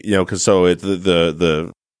and, cause so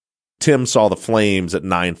the Tim saw the flames at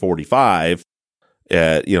 9:45,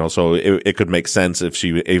 so it could make sense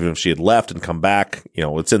even if she had left and come back,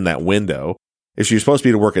 it's in that window. If she was supposed to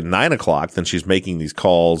be to work at 9 o'clock, then she's making these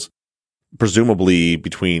calls presumably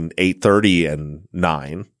between 8:30 and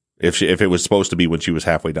 9. If it was supposed to be when she was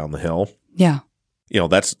halfway down the hill. Yeah.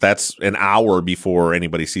 That's an hour before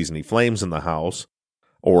anybody sees any flames in the house.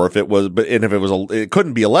 Or if it was, it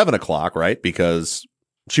couldn't be 11 o'clock, right? Because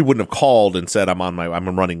she wouldn't have called and said,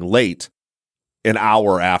 I'm running late an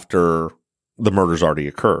hour after the murder's already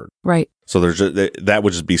occurred. Right. So that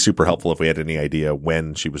would just be super helpful if we had any idea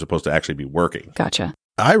when she was supposed to actually be working. Gotcha.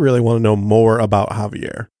 I really want to know more about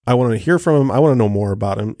Javier. I want to hear from him. I want to know more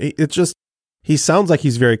about him. He sounds like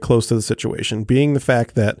he's very close to the situation, being the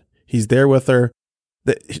fact that he's there with her.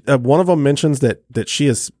 That one of them mentions that she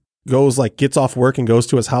gets off work and goes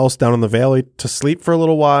to his house down in the valley to sleep for a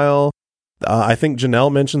little while. I think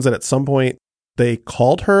Janelle mentions that at some point they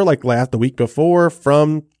called her the week before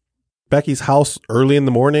from Becky's house early in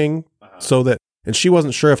the morning, and she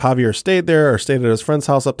wasn't sure if Javier stayed there or stayed at his friend's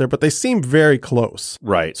house up there, but they seem very close.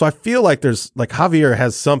 Right. So I feel like there's Javier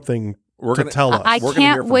has something to tell us. I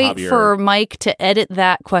can't wait for Mike to edit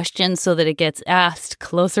that question so that it gets asked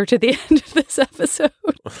closer to the end of this episode.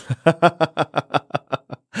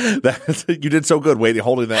 You did so good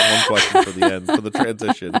holding that one question for the end, for the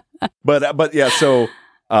transition. But yeah, so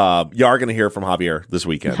you are going to hear from Javier this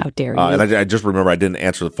weekend. How dare you? And I just remember I didn't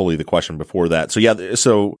answer fully the question before that. So yeah,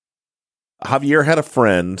 so Javier had a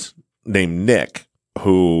friend named Nick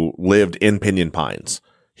who lived in Pinyon Pines.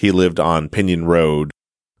 He lived on Pinyon Road,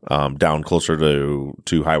 down closer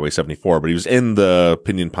to Highway 74, but he was in the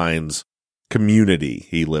Pinyon Pines community.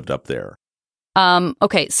 He lived up there.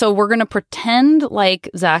 Okay, so we're going to pretend like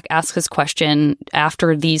Zach asked his question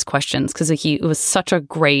after these questions because it was such a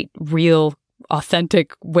great, real,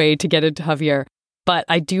 authentic way to get into Javier. But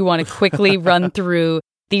I do want to quickly run through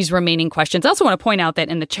these remaining questions. I also want to point out that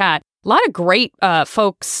in the chat, a lot of great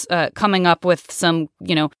folks coming up with some,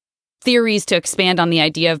 theories to expand on the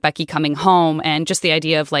idea of Becky coming home and just the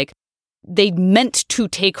idea of they meant to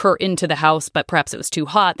take her into the house, but perhaps it was too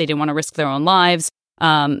hot. They didn't want to risk their own lives.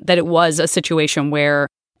 That it was a situation where,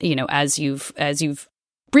 as you've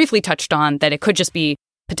briefly touched on, that it could just be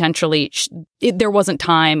potentially there wasn't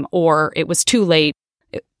time or it was too late,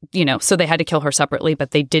 so they had to kill her separately,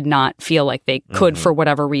 but they did not feel like they could, for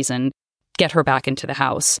whatever reason, get her back into the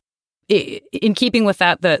house. In keeping with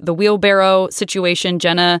that, the wheelbarrow situation,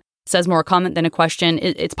 Jenna says more a comment than a question.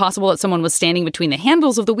 It's possible that someone was standing between the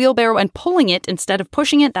handles of the wheelbarrow and pulling it instead of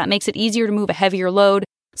pushing it. That makes it easier to move a heavier load.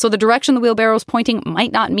 So the direction the wheelbarrow is pointing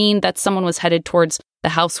might not mean that someone was headed towards the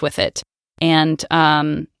house with it. And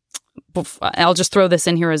I'll just throw this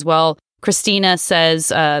in here as well. Christina says,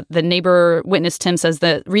 the neighbor witness Tim says,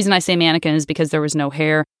 the reason I say mannequin is because there was no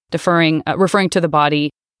hair, referring to the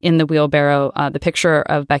body in the wheelbarrow. The picture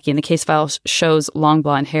of Becky in the case file shows long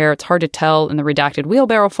blonde hair. It's hard to tell in the redacted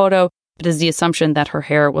wheelbarrow photo, but is the assumption that her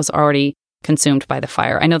hair was already consumed by the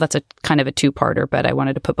fire. I know that's a kind of a two-parter, but I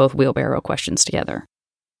wanted to put both wheelbarrow questions together.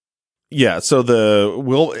 Yeah, so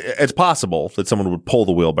it's possible that someone would pull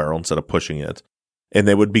the wheelbarrow instead of pushing it, and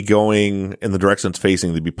they would be going in the direction it's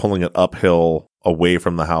facing. They'd be pulling it uphill away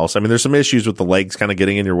from the house. I mean, there's some issues with the legs kind of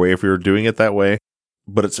getting in your way if you're doing it that way,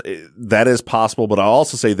 but that is possible. But I'll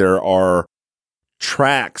also say there are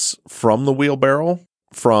tracks from the wheelbarrow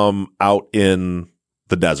from out in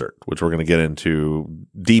the desert, which we're going to get into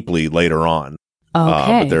deeply later on.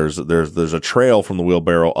 Okay. But there's a trail from the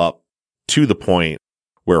wheelbarrow up to the point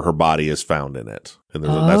where her body is found in it. And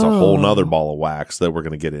that's a whole nother ball of wax that we're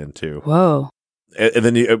going to get into. Whoa. And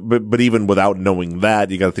then, but even without knowing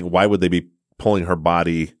that, you got to think, why would they be pulling her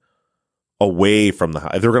body away from the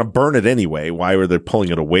house? If they're going to burn it anyway, why were they pulling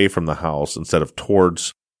it away from the house instead of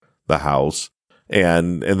towards the house?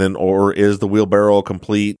 And then, or is the wheelbarrow a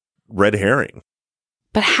complete red herring?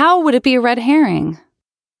 But how would it be a red herring?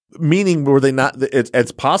 Meaning, were they not?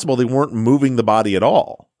 It's possible they weren't moving the body at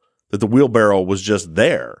all. That the wheelbarrow was just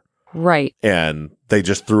there. Right. And they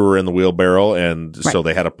just threw her in the wheelbarrow, and so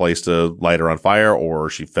they had a place to light her on fire, or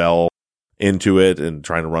she fell into it and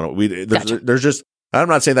trying to run away. There's just, I'm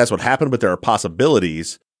not saying that's what happened, but there are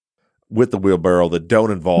possibilities with the wheelbarrow that don't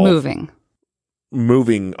involve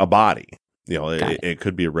moving a body. It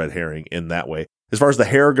could be a red herring in that way. As far as the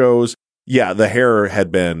hair goes, yeah, the hair had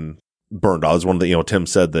been burned off. It was one of the, Tim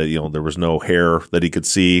said that, there was no hair that he could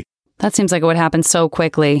see. That seems like it would happen so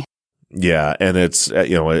quickly. Yeah, and it's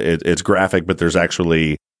it's graphic, but there's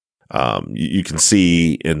actually you can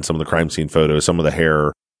see in some of the crime scene photos some of the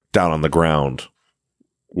hair down on the ground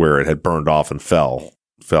where it had burned off and fell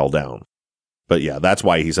down. But yeah, that's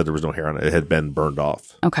why he said there was no hair on it. It had been burned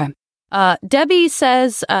off. Okay. Debbie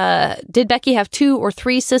says, did Becky have 2 or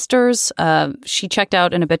 3 sisters? She checked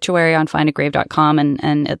out an obituary on findagrave.com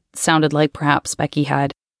and it sounded like perhaps Becky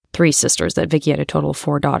had 3 sisters, that Vicky had a total of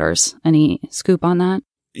 4 daughters. Any scoop on that?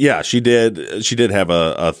 Yeah, she did. She did have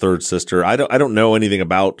a third sister. I don't know anything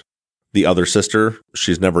about the other sister.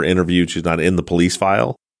 She's never interviewed. She's not in the police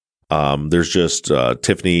file. There's just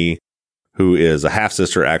Tiffany, who is a half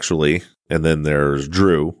sister actually, and then there's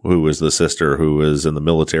Drew, who is the sister who is in the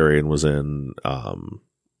military and was in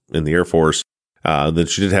the Air Force. Then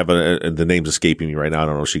she did have the name's escaping me right now. I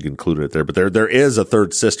don't know if she included it there, but there is a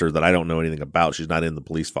third sister that I don't know anything about. She's not in the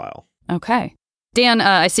police file. Okay. Dan,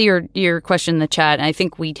 I see your question in the chat, and I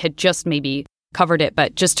think we had just maybe covered it,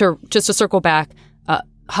 but just to circle back,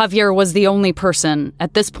 Javier was the only person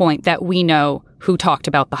at this point that we know who talked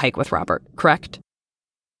about the hike with Robert, correct?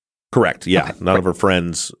 Correct, yeah. Okay. None of her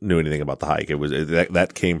friends knew anything about the hike. It was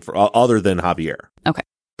that came from other than Javier. Okay.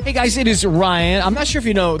 Hey guys, it is Ryan. I'm not sure if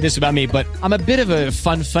you know this about me, but I'm a bit of a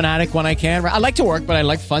fun fanatic when I can. I like to work, but I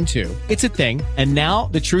like fun too. It's a thing. And now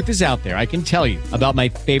the truth is out there. I can tell you about my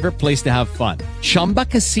favorite place to have fun. Chumba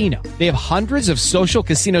Casino. They have hundreds of social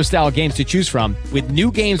casino style games to choose from with new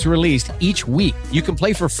games released each week. You can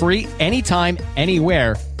play for free anytime,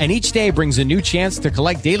 anywhere. And each day brings a new chance to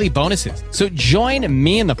collect daily bonuses. So join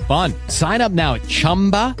me in the fun. Sign up now at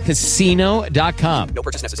ChumbaCasino.com. No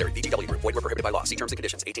purchase necessary. VGW Group. Void where prohibited by law. See terms and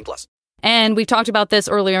conditions. 18+. And we've talked about this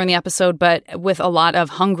earlier in the episode, but with a lot of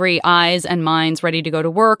hungry eyes and minds ready to go to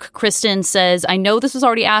work, Kristen says, I know this was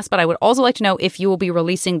already asked, but I would also like to know if you will be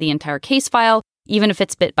releasing the entire case file, even if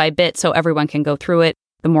it's bit by bit, so everyone can go through it.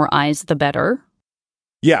 The more eyes, the better.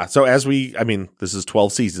 Yeah. So this is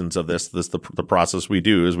 12 seasons of this. The process we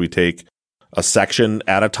do is we take a section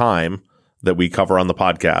at a time that we cover on the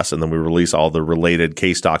podcast, and then we release all the related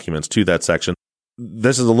case documents to that section.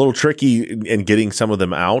 This is a little tricky in getting some of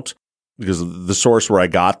them out because the source where I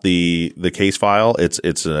got the case file, it's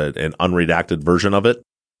an unredacted version of it,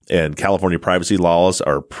 and California privacy laws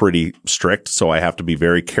are pretty strict. So I have to be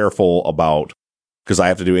very careful about because I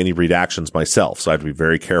have to do any redactions myself. So I have to be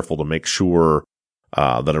very careful to make sure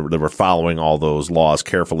that we're following all those laws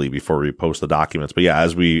carefully before we post the documents. But yeah,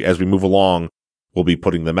 as we move along, we'll be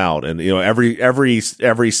putting them out. And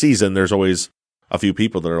every season, there's always a few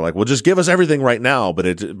people that are like, "Well, just give us everything right now."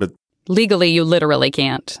 But legally, you literally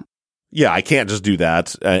can't. Yeah, I can't just do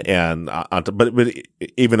that. But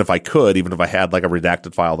even if I could, even if I had like a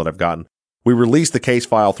redacted file that I've gotten, we release the case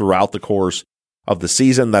file throughout the course of the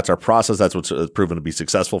season. That's our process. That's what's proven to be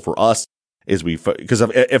successful for us. Because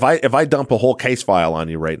if I dump a whole case file on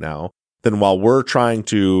you right now, then while we're trying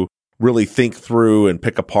to really think through and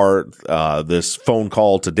pick apart this phone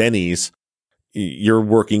call to Denny's, you're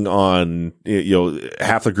working on,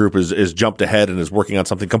 half the group is jumped ahead and is working on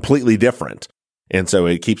something completely different. And so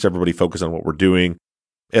it keeps everybody focused on what we're doing.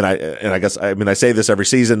 And I guess, I say this every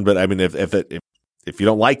season, but I mean, if you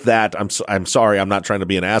don't like that, I'm sorry. I'm not trying to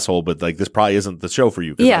be an asshole, but like this probably isn't the show for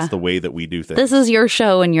you, because that's the way that we do things. This is your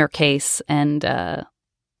show and your case, and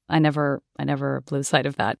I never lose sight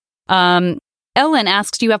of that. Ellen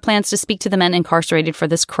asks, do you have plans to speak to the men incarcerated for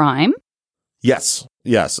this crime? Yes.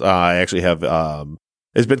 I actually have.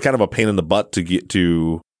 It's been kind of a pain in the butt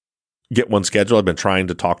to get one scheduled. I've been trying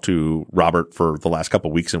to talk to Robert for the last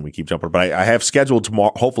couple of weeks, and we keep jumping. But I have scheduled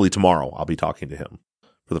tomorrow. Hopefully tomorrow, I'll be talking to him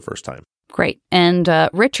for the first time. Great. And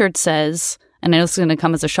Richard says, and I know this is going to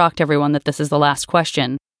come as a shock to everyone that this is the last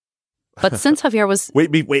question, but since Javier was... Wait.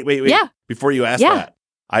 Yeah. Before you ask that,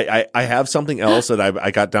 I have something else that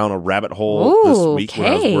I got down a rabbit hole this week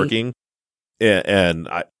when I was working. And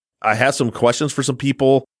I have some questions for some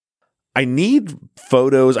people. I need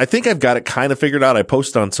photos. I think I've got it kind of figured out. I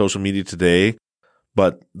posted on social media today,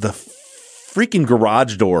 but the freaking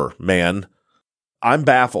garage door, man, I'm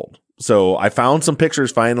baffled. So I found some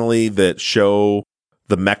pictures finally that show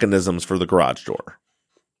the mechanisms for the garage door.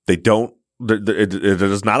 It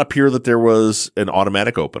does not appear that there was an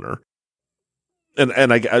automatic opener.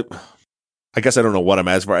 And I guess I don't know what I'm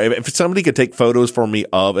asking for. If somebody could take photos for me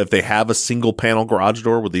of, if they have a single panel garage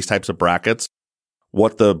door with these types of brackets,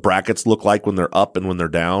 what the brackets look like when they're up and when they're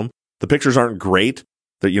down. The pictures aren't great.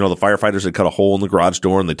 The firefighters had cut a hole in the garage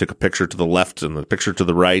door and they took a picture to the left and the picture to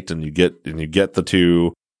the right, and you get the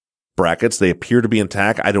two brackets. They appear to be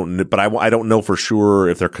intact. I don't know for sure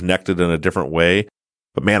if they're connected in a different way.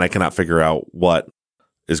 But man, I cannot figure out what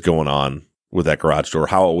is going on with that garage door,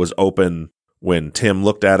 how it was open when Tim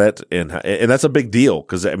looked at it. And that's a big deal,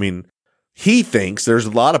 because he thinks, there's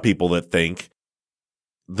a lot of people that think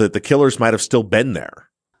that the killers might have still been there.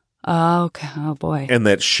 Oh, okay. Oh boy. And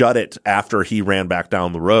that shut it after he ran back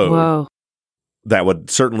down the road. Whoa. That would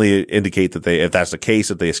certainly indicate that if that's the case,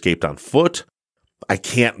 that they escaped on foot. I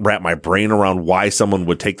can't wrap my brain around why someone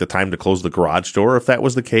would take the time to close the garage door if that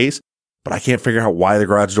was the case, but I can't figure out why the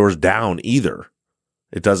garage door is down either.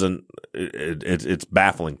 It's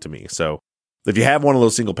baffling to me. So if you have one of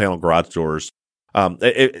those single panel garage doors,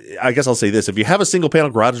 I guess I'll say this. If you have a single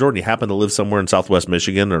panel garage door and you happen to live somewhere in Southwest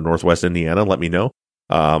Michigan or Northwest Indiana, let me know.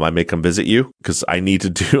 I may come visit you, because I'm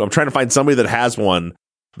trying to find somebody that has one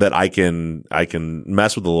that I can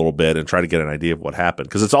mess with a little bit and try to get an idea of what happened.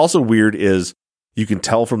 Because it's also weird is you can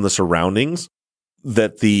tell from the surroundings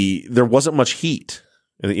that there wasn't much heat.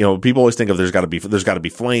 And, people always think of there's got to be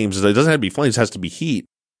flames. It doesn't have to be flames. It has to be heat.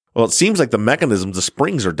 Well, it seems like the mechanisms, the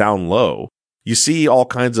springs are down low. You see all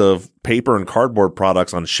kinds of paper and cardboard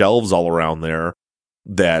products on shelves all around there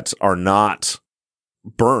that are not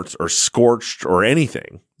burnt or scorched or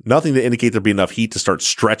anything. Nothing to indicate there'd be enough heat to start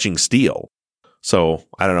stretching steel. So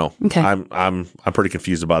I don't know. Okay. I'm pretty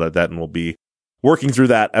confused about it. And we'll be working through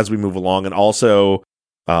that as we move along. And also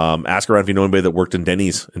ask around if you know anybody that worked in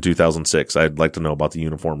Denny's in 2006. I'd like to know about the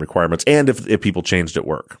uniform requirements and if people changed at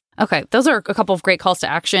work. Okay. Those are a couple of great calls to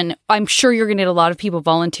action. I'm sure you're going to get a lot of people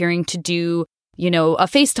volunteering to do, a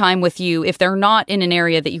FaceTime with you if they're not in an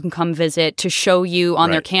area that you can come visit, to show you on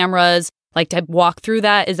their cameras, like to walk through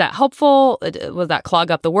that. Is that helpful? Will that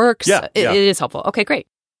clog up the works? Yeah. It is helpful. Okay, great.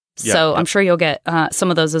 So I'm sure you'll get some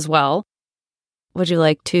of those as well. What do you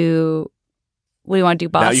want to do,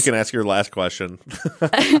 boss? Now you can ask your last question.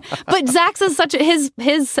 But Zach's is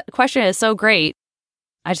his question is so great.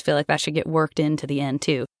 I just feel like that should get worked into the end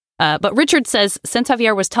too. But Richard says, since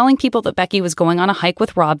Javier was telling people that Becky was going on a hike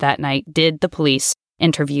with Rob that night, did the police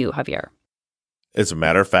interview Javier? As a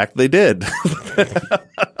matter of fact, they did.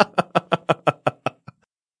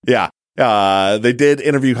 Yeah. They did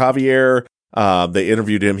interview Javier. They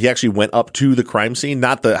interviewed him. He actually went up to the crime scene,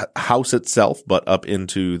 not the house itself, but up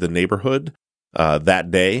into the neighborhood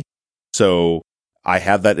that day. So I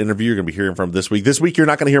have that interview. You're going to be hearing from this week. This week, you're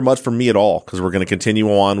not going to hear much from me at all, because we're going to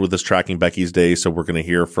continue on with this Tracking Becky's Day. So we're going to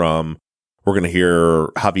hear from We're going to hear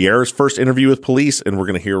Javier's first interview with police, and we're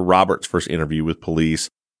going to hear Robert's first interview with police.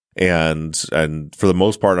 And for the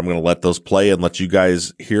most part, I'm going to let those play and let you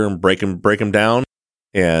guys hear them, break them down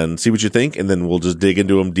and see what you think. And then we'll just dig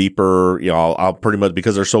into them deeper. You know, I'll pretty much,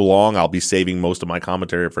 because they're so long, I'll be saving most of my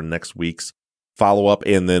commentary for next week's follow up.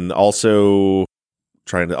 And then also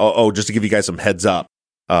trying to, just to give you guys some heads up,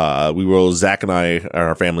 Zach and I and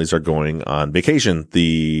our families are going on vacation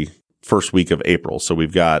the first week of April. So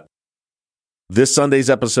we've got this Sunday's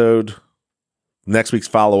episode, next week's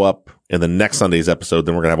follow up, and the next Sunday's episode.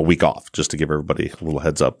 Then we're going to have a week off, just to give everybody a little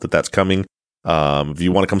heads up that that's coming. If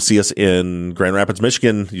you want to come see us in Grand Rapids,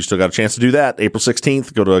 Michigan, you still got a chance to do that. April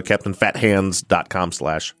 16th, go to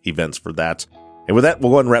CaptainFatHands.com/events for that. And with that,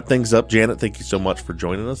 we'll go ahead and wrap things up. Janet, thank you so much for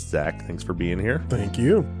joining us. Zach, thanks for being here. Thank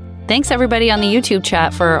you. Thanks, everybody on the YouTube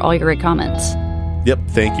chat for all your great comments. Yep.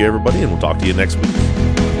 Thank you, everybody, and we'll talk to you next week.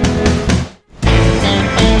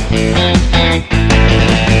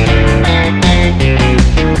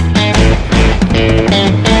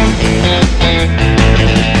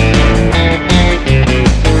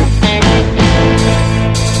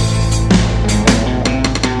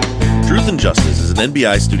 Truth and Justice is an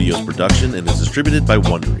NBI Studios production and is distributed by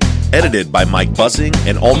Wondery. Edited by Mike Bussing,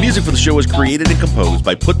 and all music for the show is created and composed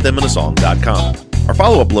by PutThemInASong.com. Our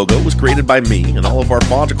follow-up logo was created by me, and all of our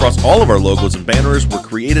fonts across all of our logos and banners were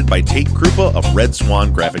created by Tate Krupa of Red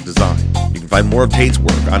Swan Graphic Design. You can find more of Tate's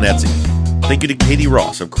work on Etsy. Thank you to Katie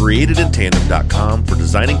Ross of CreatedInTandem.com for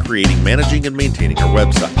designing, creating, managing, and maintaining our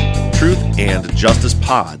website,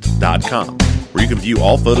 TruthAndJusticePod.com, where you can view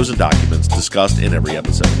all photos and documents discussed in every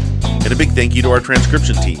episode. And a big thank you to our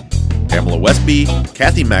transcription team, Pamela Westby,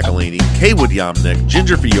 Kathy McElhaney, Kaywood Yomnick,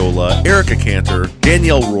 Ginger Viola, Erica Cantor,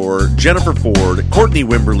 Danielle Rohr, Jennifer Ford, Courtney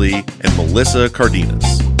Wimberly, and Melissa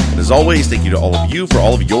Cardenas. And as always, thank you to all of you for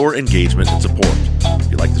all of your engagement and support. If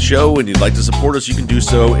you like the show and you'd like to support us, you can do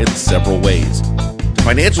so in several ways. To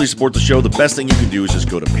financially support the show, the best thing you can do is just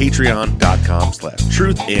go to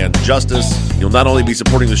patreon.com/truthandjustice. You'll not only be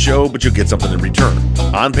supporting the show, but you'll get something in return.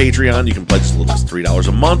 On Patreon, you can pledge as little as $3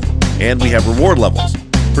 a month, and we have reward levels.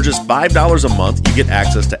 For just $5 a month, you get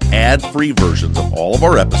access to ad-free versions of all of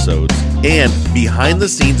our episodes and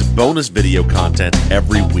behind-the-scenes bonus video content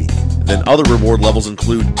every week. Then other reward levels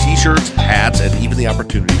include t-shirts, hats, and even the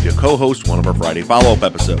opportunity to co-host one of our Friday follow-up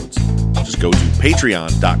episodes. Just go to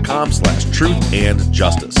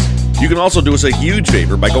patreon.com/truthandjustice. You can also do us a huge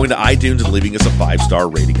favor by going to iTunes and leaving us a 5-star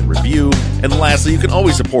rating and review. And lastly, you can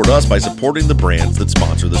always support us by supporting the brands that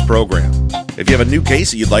sponsor this program. If you have a new case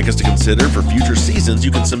that you'd like us to consider for future seasons, you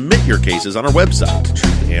can submit your cases on our website,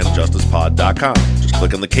 truthandjusticepod.com. Just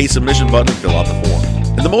click on the case submission button and fill out the form.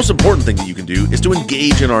 And the most important thing that you can do is to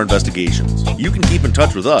engage in our investigations. You can keep in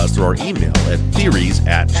touch with us through our email at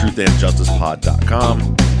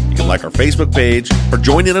theories@truthandjusticepod.com. You can like our Facebook page or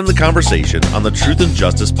join in on the conversation on the Truth and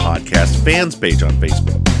Justice Podcast fans page on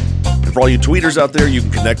Facebook. And for all you tweeters out there, you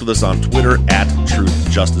can connect with us on Twitter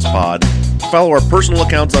 @TruthJusticePod. Follow our personal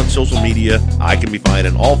accounts on social media. I can be found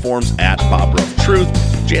in all forms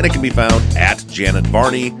 @BobRuffTruth. Janet can be found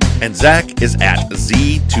 @JanetVarney. And Zach is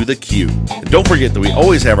 @Z2TheQ. And don't forget that we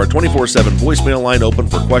always have our 24/7 voicemail line open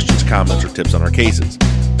for questions, comments, or tips on our cases.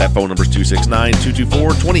 That phone number is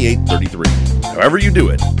 269-224-2833. However you do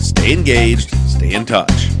it, stay engaged, stay in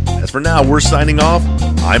touch. As for now, we're signing off.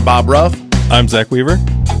 I'm Bob Ruff. I'm Zach Weaver.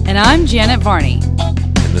 And I'm Janet Varney.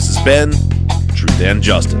 And this has been Truth and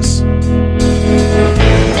Justice.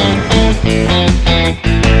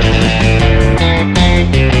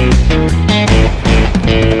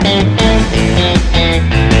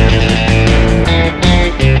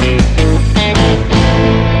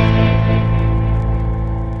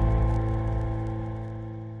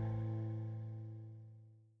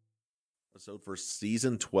 For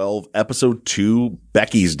season 12, episode 2,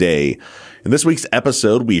 Becky's Day. In this week's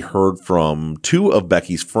episode, we heard from 2 of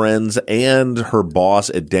Becky's friends and her boss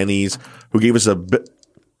at Denny's, who gave us a bit.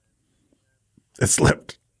 It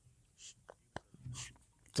slipped.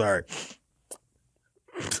 Sorry.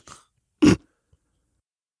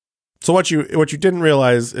 So what you didn't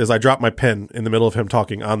realize is I dropped my pen in the middle of him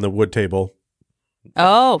talking on the wood table.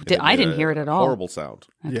 Oh, I didn't hear it at all. Horrible sound.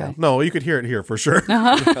 Okay. Yeah. No, you could hear it here for sure.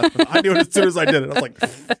 I knew it as soon as I did it. I was like,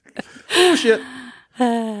 oh, shit.